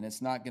easy, and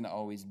it's not going to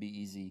always be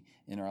easy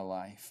in our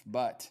life.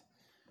 But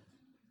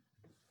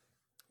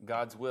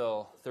God's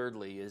will,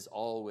 thirdly, is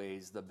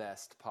always the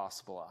best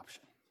possible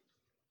option.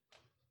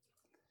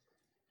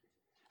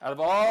 Out of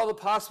all the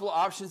possible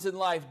options in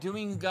life,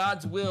 doing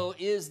God's will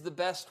is the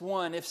best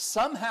one. If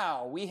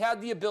somehow we had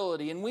the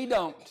ability, and we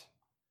don't,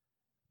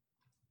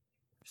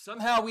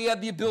 somehow we have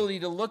the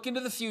ability to look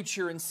into the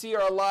future and see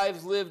our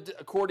lives lived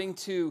according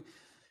to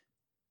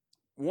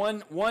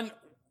one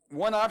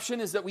option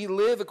is that we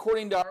live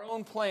according to our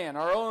own plan,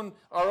 our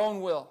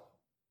own will.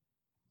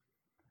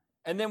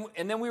 And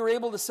then we were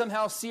able to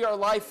somehow see our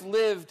life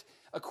lived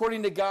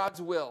according to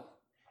God's will.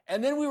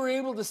 And then we were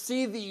able to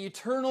see the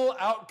eternal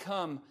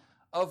outcome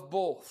of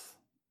both.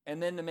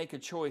 And then to make a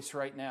choice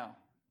right now.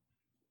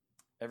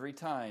 Every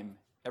time,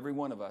 every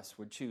one of us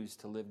would choose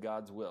to live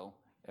God's will,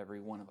 every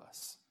one of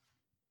us.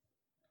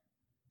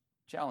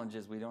 Challenge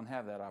is we don't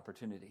have that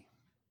opportunity.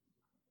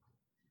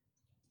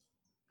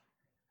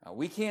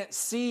 We can't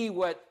see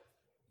what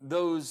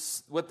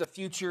the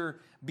future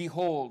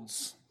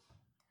beholds.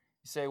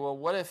 You say, well,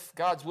 what if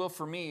God's will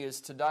for me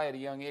is to die at a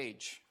young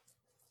age?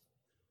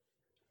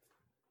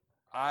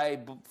 I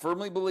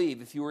firmly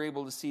believe if you were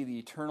able to see the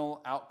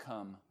eternal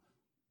outcome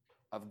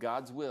of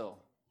God's will,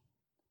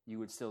 you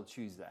would still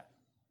choose that.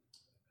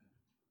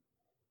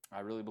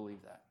 I really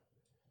believe that.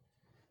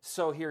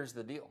 So here's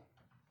the deal.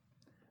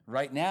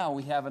 Right now,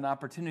 we have an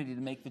opportunity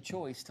to make the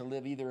choice to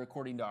live either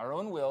according to our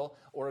own will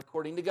or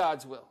according to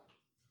God's will.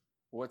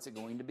 What's it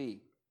going to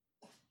be?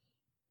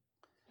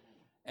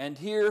 And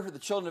here, the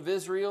children of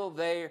Israel,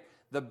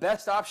 the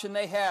best option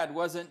they had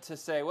wasn't to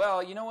say,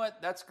 well, you know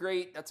what, that's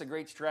great. That's a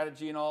great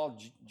strategy and all,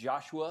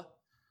 Joshua,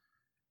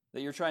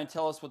 that you're trying to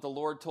tell us what the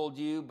Lord told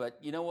you. But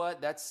you know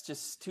what, that's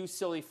just too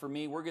silly for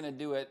me. We're going to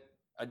do it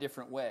a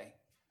different way.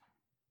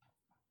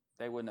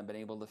 They wouldn't have been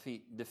able to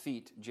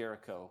defeat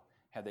Jericho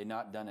had they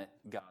not done it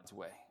God's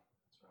way.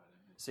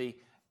 See,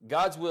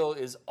 God's will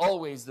is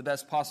always the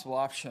best possible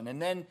option.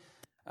 And then,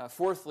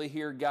 fourthly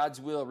here,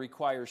 God's will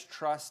requires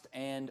trust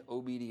and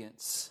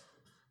obedience.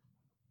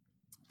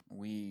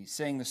 We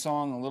sang the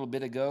song a little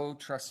bit ago,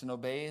 trust and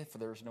obey, for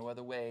there's no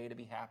other way to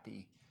be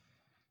happy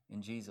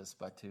in Jesus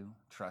but to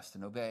trust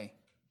and obey.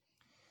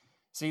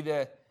 See,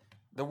 the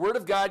word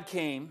of God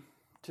came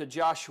to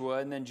Joshua,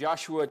 and then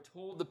Joshua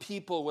told the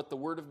people what the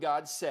word of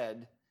God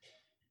said,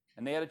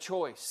 and they had a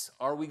choice.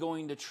 Are we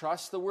going to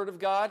trust the word of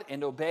God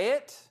and obey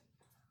it?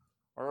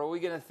 Or are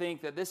we going to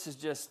think that this is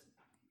just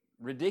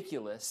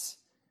ridiculous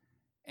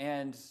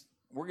and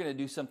we're going to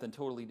do something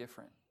totally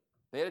different?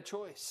 They had a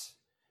choice.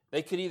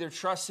 They could either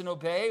trust and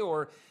obey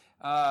or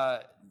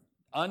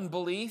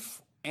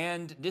unbelief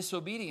and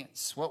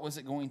disobedience. What was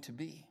it going to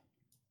be?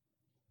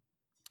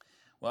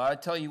 Well, I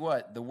tell you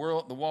what, the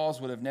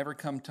walls would have never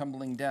come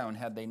tumbling down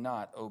had they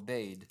not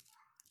obeyed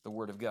the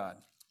word of God.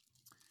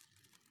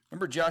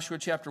 Remember Joshua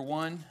chapter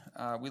 1?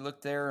 We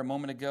looked there a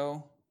moment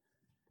ago.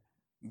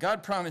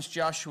 God promised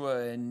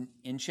Joshua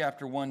in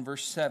chapter 1,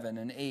 verse 7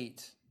 and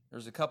 8.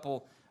 There's a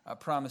couple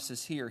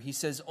promises here. He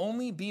says,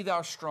 only be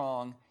thou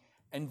strong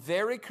and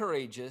very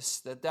courageous,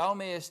 that thou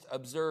mayest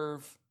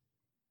observe.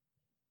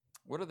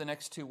 What are the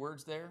next two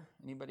words there?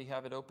 Anybody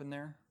have it open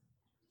there?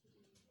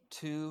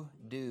 To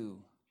do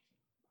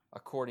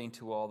according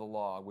to all the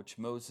law, which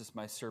Moses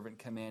my servant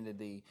commanded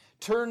thee.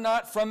 Turn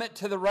not from it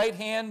to the right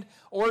hand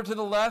or to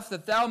the left,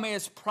 that thou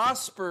mayest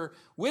prosper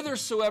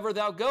whithersoever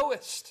thou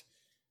goest.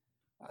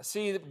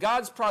 See,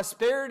 God's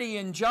prosperity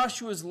in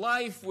Joshua's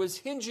life was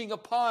hinging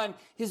upon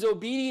his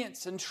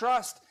obedience and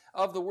trust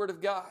of the word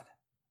of God.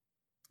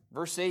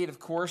 Verse 8, of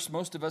course,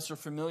 most of us are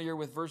familiar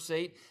with verse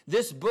 8.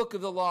 This book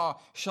of the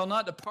law shall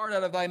not depart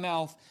out of thy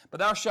mouth,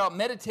 but thou shalt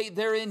meditate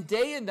therein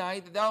day and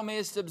night, that thou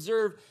mayest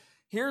observe.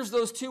 Here's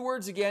those two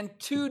words again,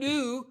 to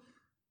do,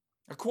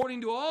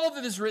 according to all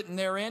that is written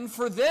therein,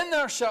 for then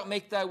thou shalt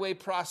make thy way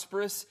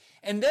prosperous,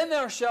 and then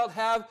thou shalt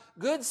have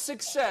good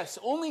success.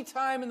 Only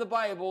time in the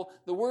Bible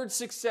the word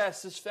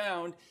success is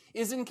found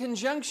is in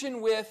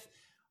conjunction with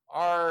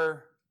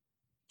our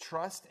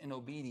trust and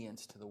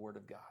obedience to the word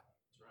of God.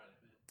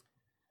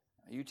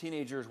 You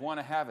teenagers want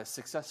to have a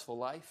successful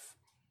life?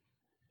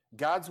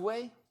 God's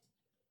way?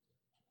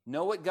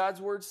 Know what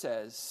God's word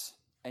says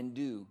and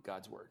do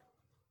God's word.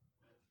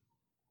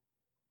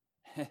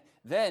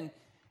 Then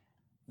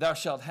thou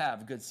shalt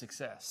have good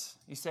success.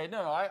 You say,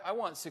 no, I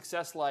want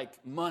success like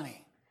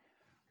money.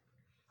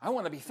 I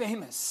want to be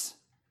famous.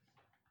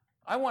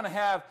 I want to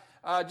have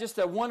just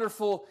a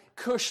wonderful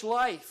cush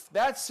life.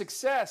 That's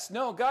success.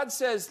 No, God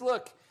says,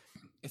 look,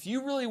 if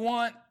you really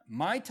want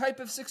my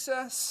type of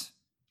success,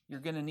 you're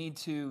going to need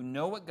to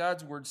know what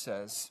God's word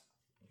says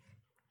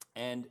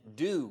and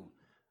do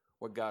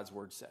what God's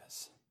word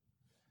says.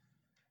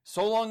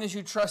 So long as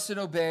you trust and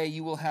obey,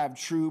 you will have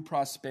true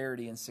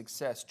prosperity and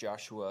success,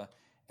 Joshua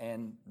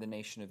and the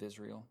nation of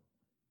Israel.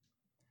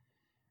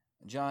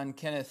 John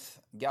Kenneth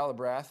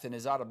Galbraith, in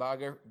his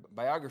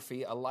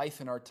autobiography, A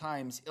Life in Our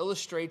Times,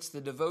 illustrates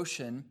the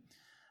devotion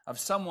of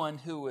someone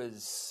who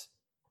is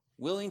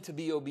willing to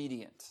be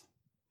obedient.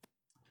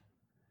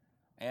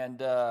 And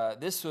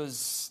this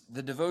was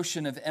the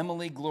devotion of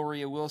Emily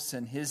Gloria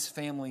Wilson, his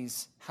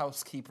family's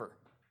housekeeper.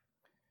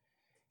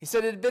 He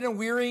said, it had been a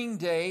wearying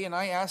day, and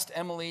I asked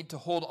Emily to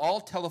hold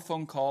all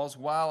telephone calls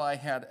while I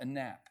had a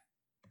nap.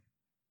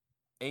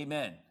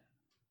 Amen.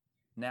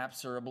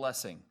 Naps are a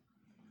blessing.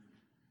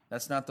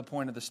 That's not the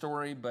point of the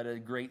story, but a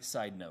great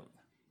side note.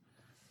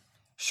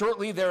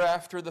 Shortly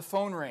thereafter, the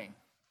phone rang.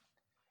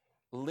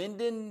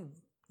 Lyndon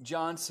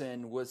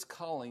Johnson was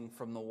calling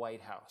from the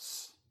White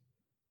House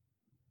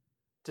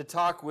to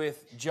talk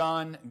with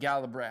John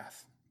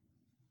Galbraith.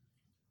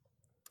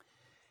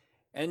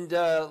 And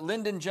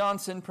Lyndon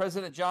Johnson,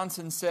 President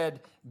Johnson, said,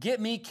 "Get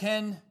me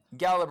Ken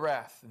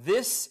Galbraith.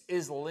 This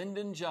is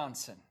Lyndon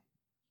Johnson."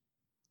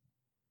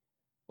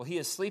 "Well, he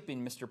is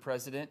sleeping, Mr.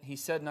 President. He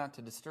said not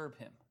to disturb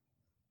him."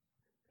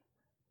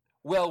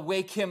 "Well,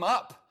 wake him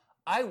up.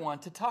 I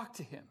want to talk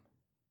to him."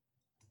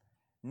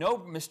 "No,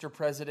 Mr.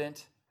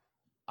 President.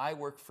 I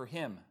work for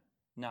him,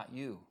 not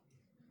you."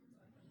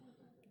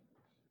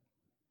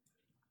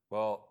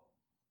 Well,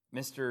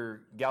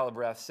 Mr.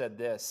 Galbraith said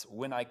this: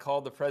 "When I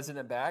called the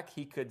president back,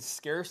 he could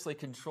scarcely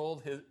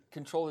control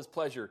his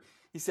pleasure.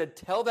 He said,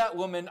 'Tell that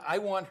woman I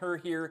want her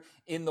here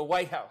in the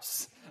White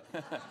House.'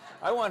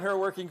 I want her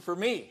working for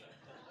me."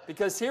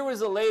 Because here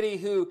was a lady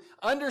who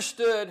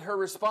understood her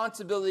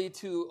responsibility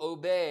to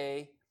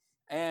obey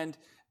and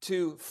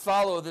to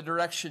follow the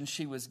direction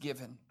she was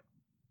given.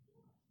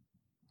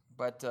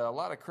 But a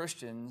lot of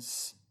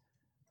Christians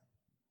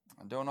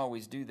don't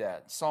always do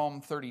that.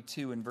 Psalm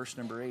 32 and verse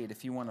number 8,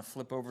 if you want to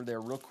flip over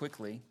there real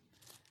quickly.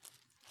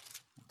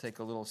 We'll take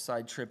a little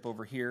side trip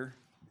over here.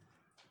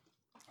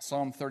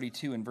 Psalm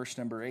 32 and verse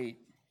number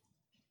 8.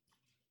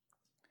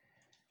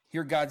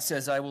 Here God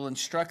says, "I will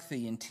instruct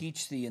thee and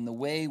teach thee in the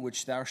way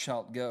which thou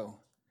shalt go.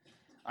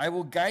 I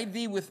will guide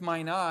thee with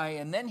mine eye."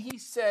 And then he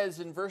says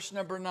in verse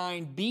number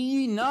 9, "Be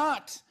ye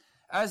not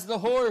as the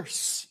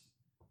horse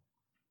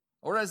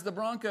or as the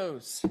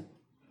Broncos,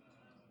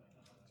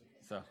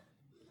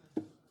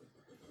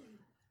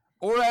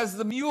 or as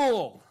the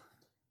mule,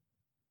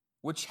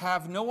 which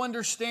have no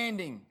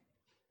understanding."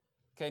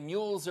 Okay,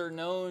 mules are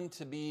known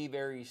to be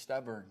very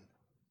stubborn.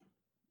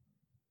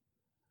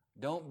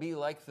 Don't be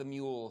like the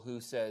mule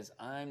who says,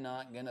 "I'm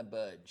not going to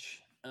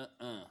budge."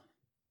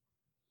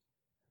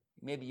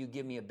 Maybe you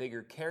give me a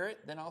bigger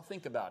carrot, then I'll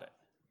think about it.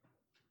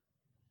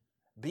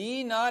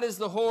 "Be not as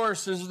the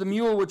horse, as the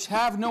mule, which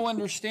have no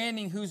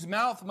understanding, whose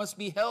mouth must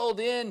be held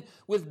in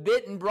with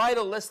bit and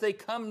bridle, lest they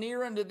come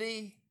near unto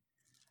thee."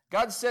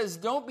 God says,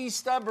 don't be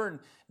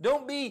stubborn.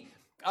 Don't be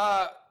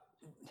like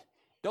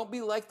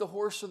the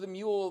horse or the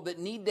mule that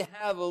need to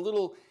have a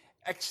little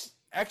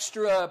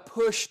extra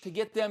push to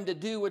get them to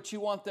do what you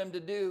want them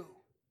to do.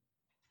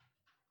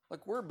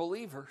 Like, we're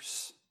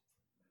believers.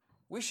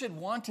 We should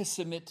want to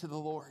submit to the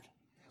Lord.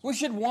 We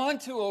should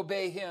want to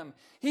obey Him.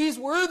 He's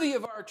worthy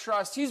of our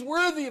trust. He's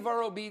worthy of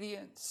our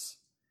obedience.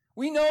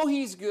 We know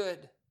He's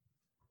good.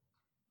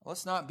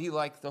 Let's not be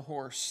like the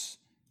horse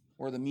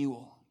or the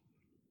mule.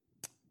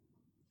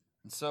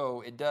 And so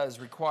it does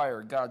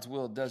require, God's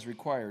will does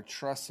require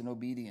trust and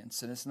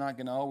obedience. And it's not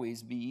going to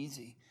always be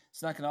easy.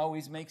 It's not going to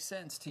always make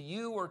sense to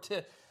you or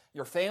to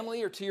your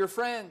family or to your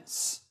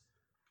friends.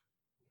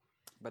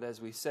 But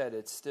as we said,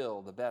 it's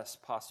still the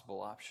best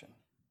possible option.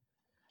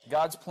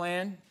 God's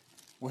plan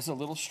was a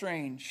little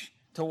strange.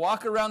 To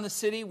walk around the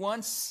city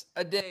once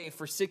a day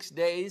for 6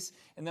 days,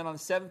 and then on the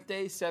seventh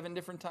day, 7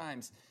 different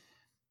times.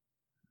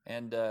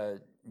 And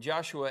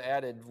Joshua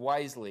added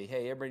wisely,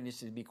 hey, everybody needs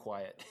to be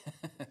quiet.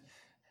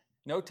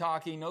 No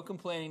talking, no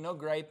complaining, no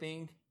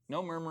griping,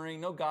 no murmuring,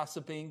 no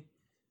gossiping.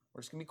 We're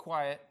just going to be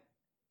quiet.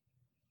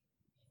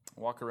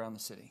 Walk around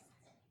the city.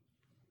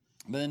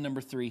 But then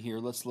number 3 here,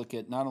 let's look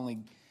at not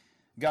only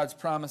God's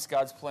promise,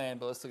 God's plan,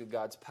 but let's look at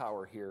God's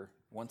power here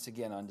once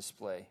again on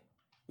display.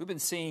 We've been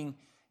seeing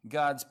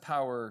God's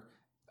power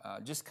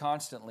just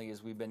constantly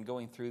as we've been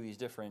going through these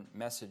different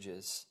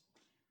messages.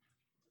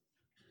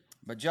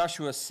 But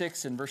Joshua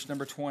 6 and verse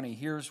number 20,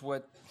 here's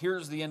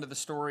the end of the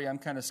story. I'm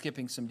kind of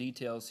skipping some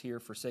details here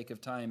for sake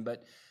of time.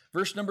 But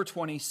verse number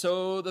 20,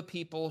 so the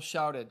people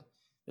shouted.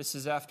 This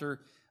is after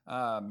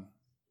the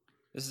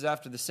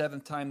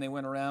 7th time they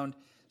went around.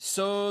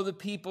 So the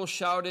people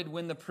shouted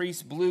when the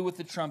priests blew with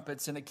the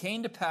trumpets. And it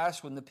came to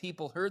pass when the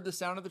people heard the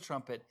sound of the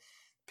trumpet,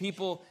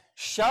 people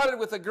shouted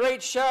with a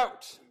great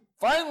shout.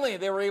 Finally,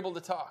 they were able to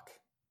talk.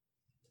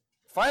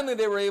 Finally,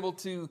 they were able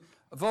to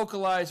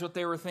vocalize what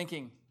they were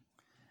thinking.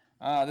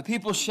 The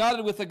people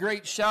shouted with a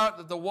great shout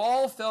that the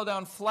wall fell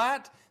down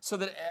flat so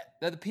that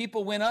the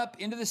people went up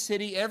into the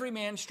city, every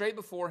man straight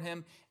before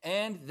him,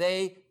 and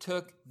they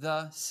took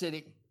the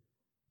city.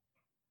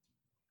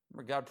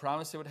 Remember, God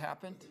promised it would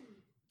happen?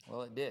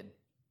 Well, it did.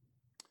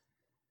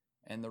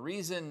 And the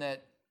reason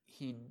that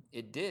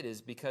it did is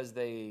because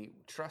they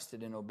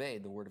trusted and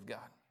obeyed the word of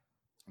God.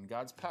 And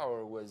God's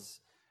power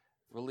was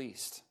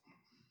released.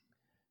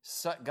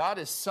 So God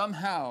is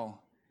somehow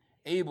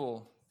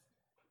able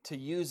to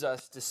use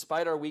us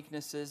despite our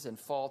weaknesses and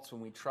faults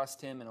when we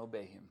trust Him and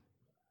obey Him.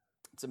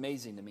 It's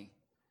amazing to me.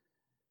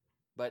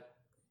 But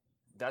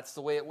that's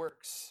the way it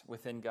works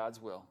within God's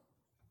will.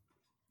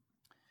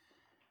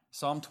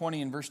 Psalm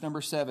 20 and verse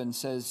number 7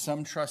 says,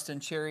 some trust in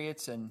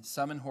chariots and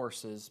some in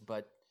horses,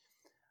 but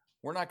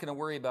we're not going to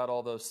worry about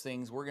all those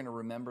things. We're going to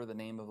remember the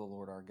name of the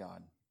Lord our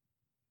God.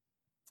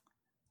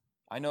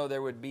 I know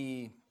there would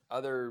be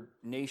other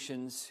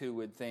nations who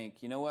would think,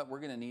 you know what,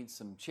 we're going to need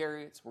some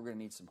chariots, we're going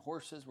to need some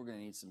horses, we're going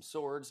to need some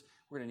swords,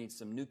 we're going to need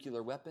some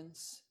nuclear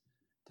weapons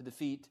to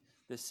defeat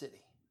this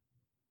city.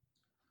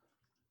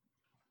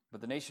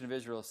 But the nation of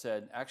Israel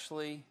said,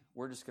 actually,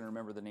 we're just going to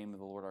remember the name of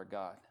the Lord our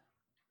God.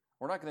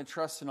 We're not going to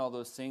trust in all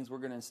those things. We're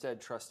going to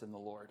instead trust in the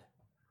Lord.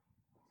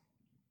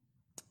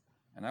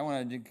 And I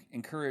want to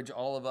encourage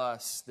all of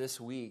us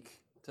this week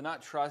to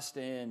not trust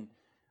in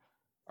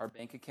our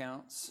bank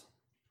accounts,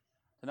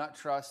 to not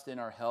trust in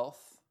our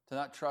health, to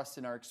not trust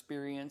in our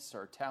experience,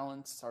 our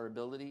talents, our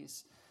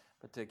abilities,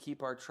 but to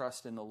keep our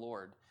trust in the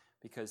Lord,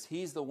 because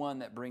He's the one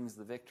that brings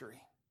the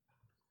victory.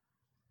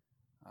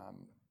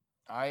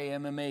 I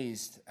am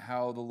amazed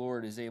how the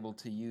Lord is able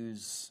to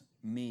use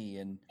me,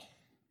 and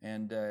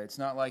it's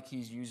not like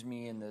He's used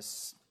me in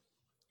this,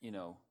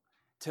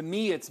 to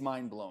me it's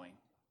mind-blowing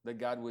that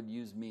God would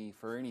use me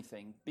for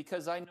anything,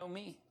 because I know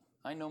me.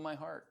 I know my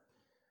heart.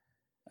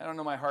 I don't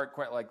know my heart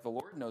quite like the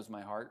Lord knows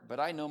my heart, but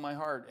I know my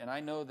heart, and I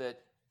know that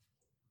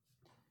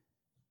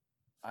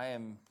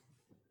I'm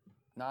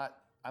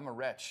a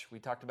wretch. We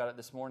talked about it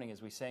this morning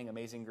as we sang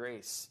Amazing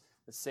Grace,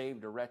 that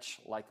saved a wretch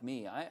like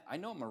me. I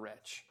know I'm a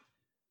wretch,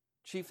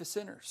 chief of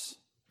sinners.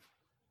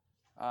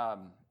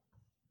 And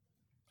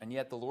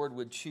yet the Lord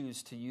would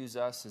choose to use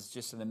us as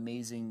just an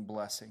amazing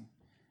blessing,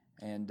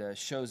 and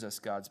shows us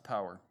God's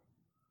power.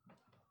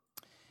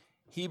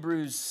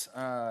 Hebrews,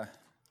 go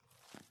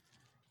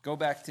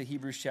back to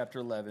Hebrews chapter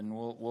 11.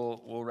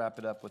 We'll wrap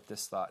it up with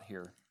this thought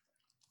here.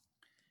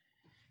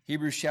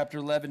 Hebrews chapter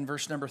 11,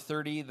 verse number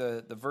 30,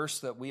 the verse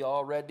that we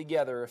all read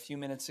together a few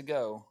minutes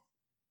ago.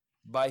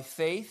 By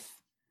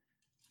faith,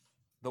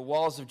 the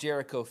walls of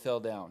Jericho fell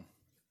down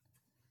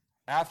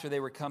after they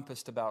were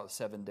compassed about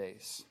 7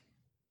 days.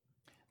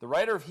 The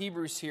writer of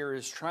Hebrews here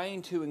is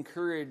trying to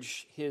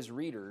encourage his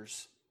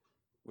readers,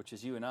 which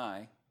is you and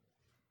I,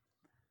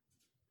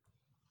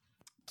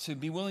 to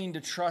be willing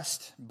to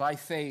trust by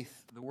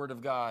faith the Word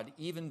of God,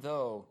 even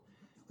though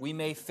we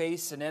may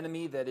face an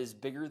enemy that is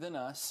bigger than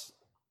us,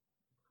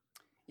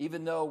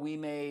 even though we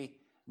may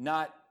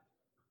not,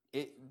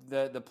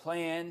 the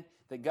plan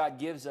that God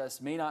gives us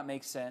may not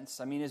make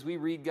sense. I mean, as we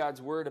read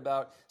God's Word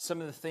about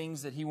some of the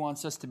things that He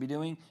wants us to be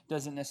doing,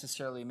 doesn't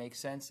necessarily make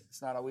sense.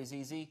 It's not always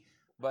easy,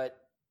 but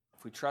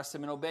if we trust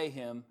Him and obey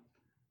Him,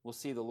 we'll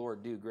see the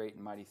Lord do great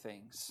and mighty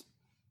things.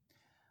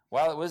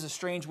 While it was a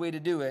strange way to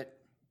do it,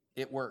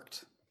 it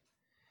worked.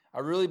 I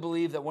really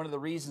believe that one of the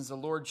reasons the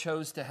Lord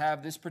chose to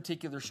have this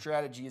particular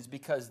strategy is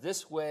because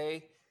this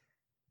way,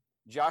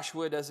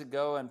 Joshua doesn't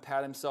go and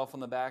pat himself on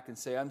the back and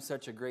say, I'm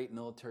such a great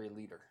military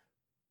leader.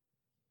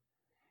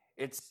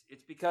 It's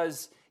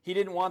because he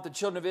didn't want the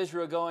children of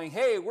Israel going,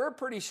 hey, we're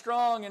pretty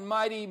strong and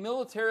mighty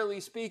militarily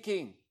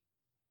speaking.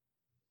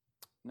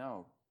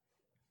 No.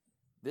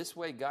 This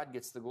way, God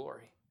gets the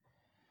glory.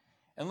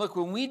 And look,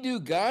 when we do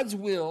God's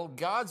will,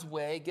 God's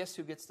way, guess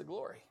who gets the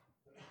glory?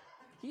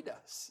 He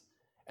does.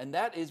 And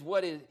that is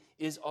what it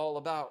is all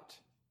about.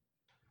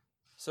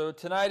 So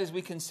tonight, as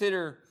we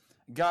consider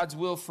God's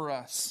will for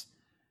us,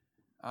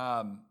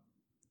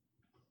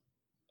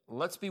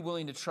 let's be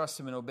willing to trust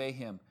Him and obey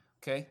Him.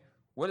 Okay?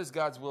 What is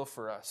God's will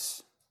for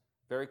us?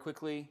 Very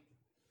quickly,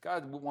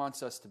 God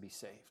wants us to be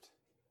saved.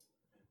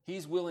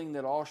 He's willing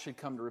that all should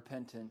come to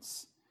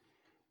repentance.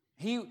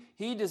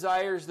 He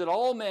desires that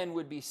all men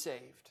would be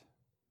saved.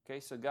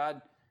 Okay, so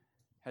God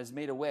has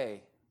made a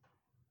way.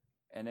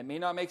 And it may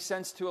not make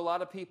sense to a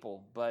lot of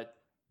people, but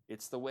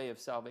it's the way of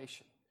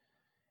salvation.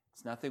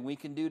 It's nothing we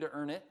can do to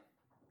earn it.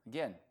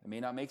 Again, it may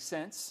not make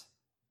sense,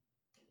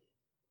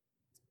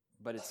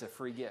 but it's a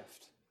free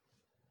gift.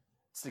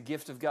 It's the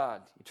gift of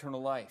God,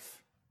 eternal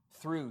life,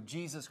 through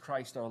Jesus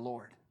Christ our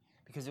Lord.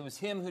 Because it was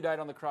Him who died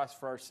on the cross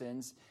for our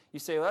sins. You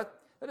say, well,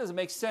 that doesn't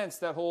make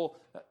sense,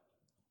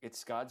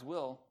 it's God's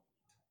will.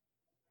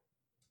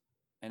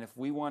 And if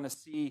we want to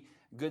see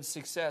good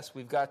success,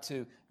 we've got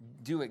to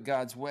do it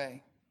God's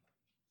way.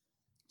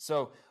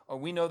 So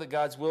we know that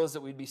God's will is that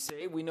we'd be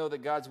saved. We know that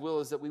God's will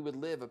is that we would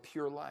live a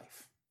pure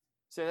life.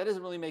 So that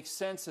doesn't really make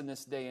sense in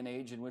this day and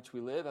age in which we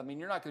live. I mean,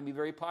 you're not going to be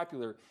very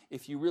popular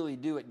if you really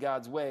do it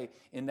God's way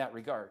in that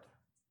regard.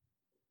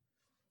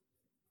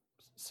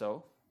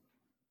 So,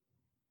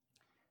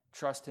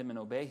 trust Him and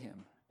obey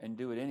Him and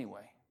do it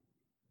anyway.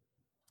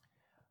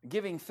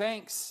 Giving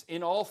thanks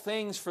in all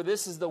things, for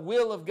this is the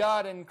will of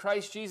God in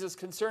Christ Jesus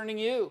concerning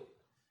you.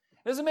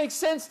 It doesn't make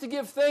sense to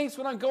give thanks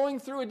when I'm going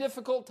through a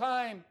difficult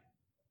time.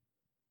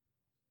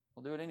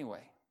 We'll do it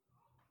anyway,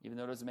 even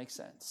though it doesn't make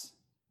sense.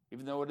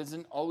 Even though it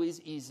isn't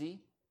always easy,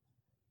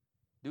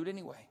 do it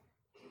anyway.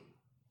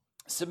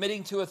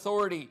 Submitting to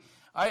authority.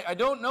 I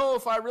don't know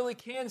if I really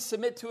can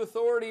submit to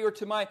authority or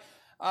to my,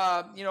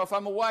 if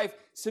I'm a wife,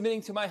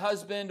 submitting to my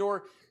husband,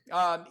 or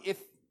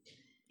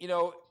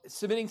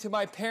submitting to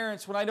my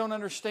parents when I don't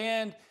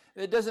understand.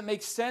 It doesn't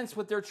make sense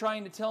what they're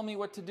trying to tell me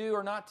what to do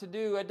or not to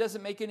do. It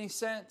doesn't make any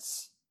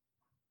sense.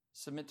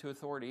 submit to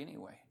authority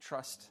anyway.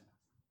 Trust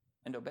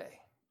and obey.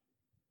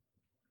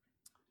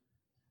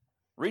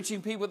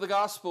 Reaching people with the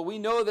gospel, we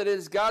know that it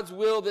is God's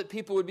will that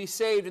people would be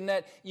saved and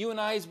that you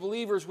and I as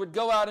believers would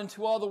go out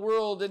into all the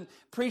world and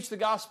preach the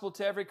gospel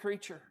to every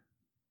creature.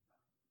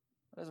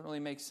 That doesn't really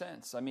make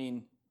sense. I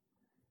mean,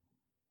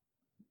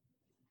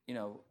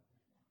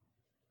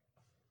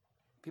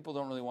 people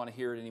don't really want to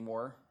hear it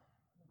anymore.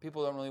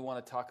 People don't really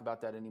want to talk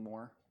about that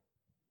anymore.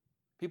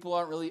 People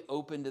aren't really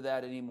open to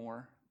that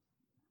anymore.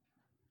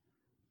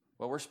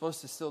 Well, we're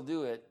supposed to still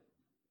do it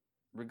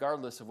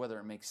regardless of whether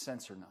it makes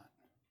sense or not,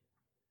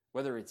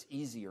 whether it's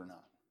easy or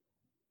not.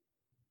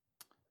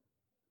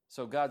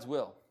 So God's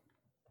will.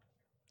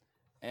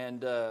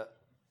 And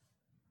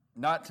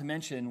not to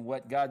mention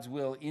what God's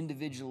will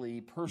individually,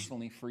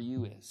 personally for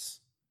you is.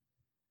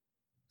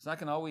 It's not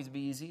going to always be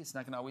easy. It's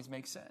not going to always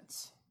make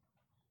sense.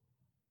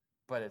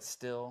 But it's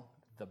still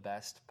the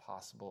best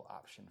possible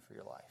option for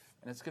your life.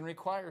 And it's going to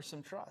require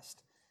some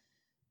trust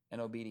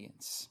and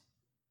obedience.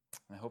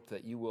 And I hope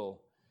that you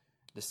will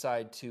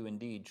decide to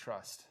indeed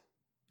trust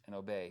and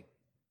obey.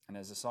 And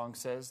as the song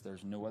says,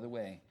 there's no other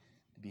way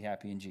to be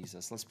happy in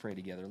Jesus. Let's pray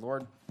together.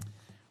 Lord,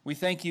 we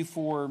thank you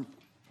for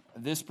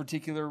this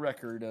particular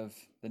record of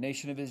the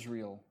nation of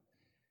Israel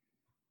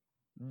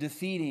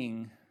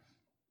defeating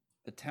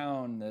the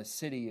town, the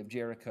city of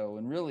Jericho.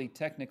 And really,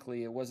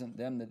 technically, it wasn't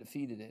them that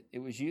defeated it. It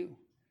was you.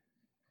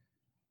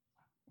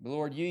 But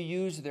Lord, you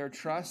used their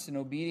trust and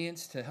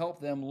obedience to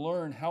help them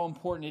learn how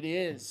important it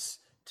is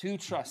to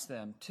trust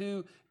them,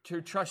 to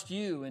trust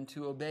you and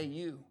to obey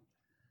you.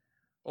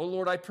 Oh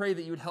Lord, I pray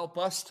that you would help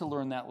us to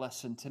learn that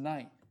lesson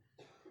tonight.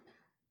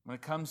 When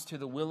it comes to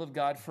the will of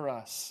God for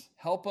us,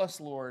 help us,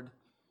 Lord,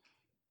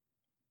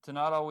 to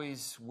not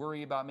always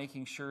worry about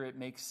making sure it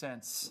makes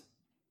sense,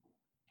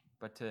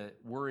 but to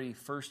worry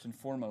first and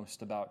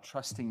foremost about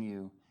trusting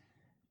you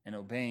and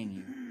obeying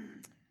you.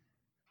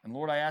 And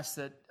Lord, I ask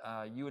that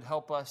you would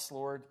help us,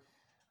 Lord,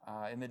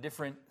 in the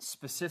different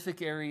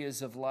specific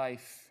areas of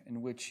life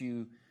in which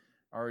you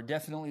are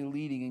definitely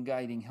leading and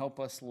guiding. Help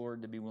us,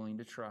 Lord, to be willing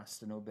to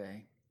trust and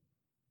obey.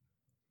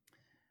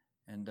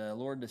 And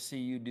Lord, to see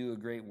you do a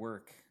great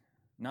work,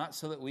 not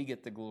so that we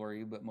get the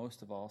glory, but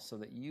most of all, so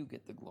that you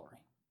get the glory.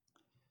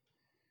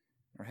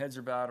 Our heads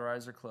are bowed, our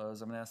eyes are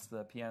closed. I'm going to ask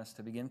the pianist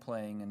to begin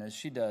playing, and as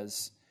she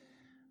does,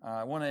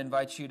 I want to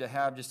invite you to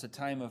have just a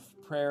time of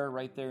prayer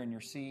right there in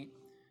your seat.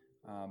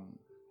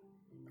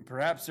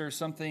 Perhaps there's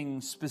something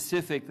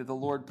specific that the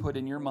Lord put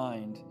in your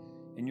mind,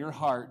 in your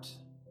heart,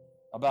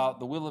 about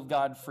the will of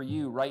God for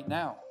you right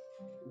now.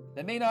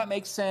 That may not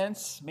make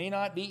sense, may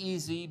not be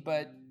easy,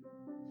 but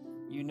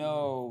you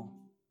know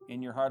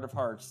in your heart of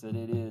hearts that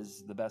it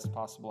is the best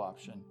possible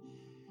option.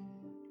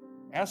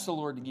 Ask the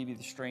Lord to give you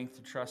the strength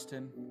to trust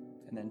Him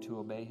and then to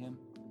obey Him.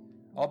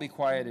 I'll be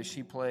quiet as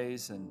she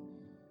plays, and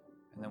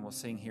then we'll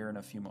sing here in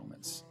a few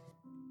moments.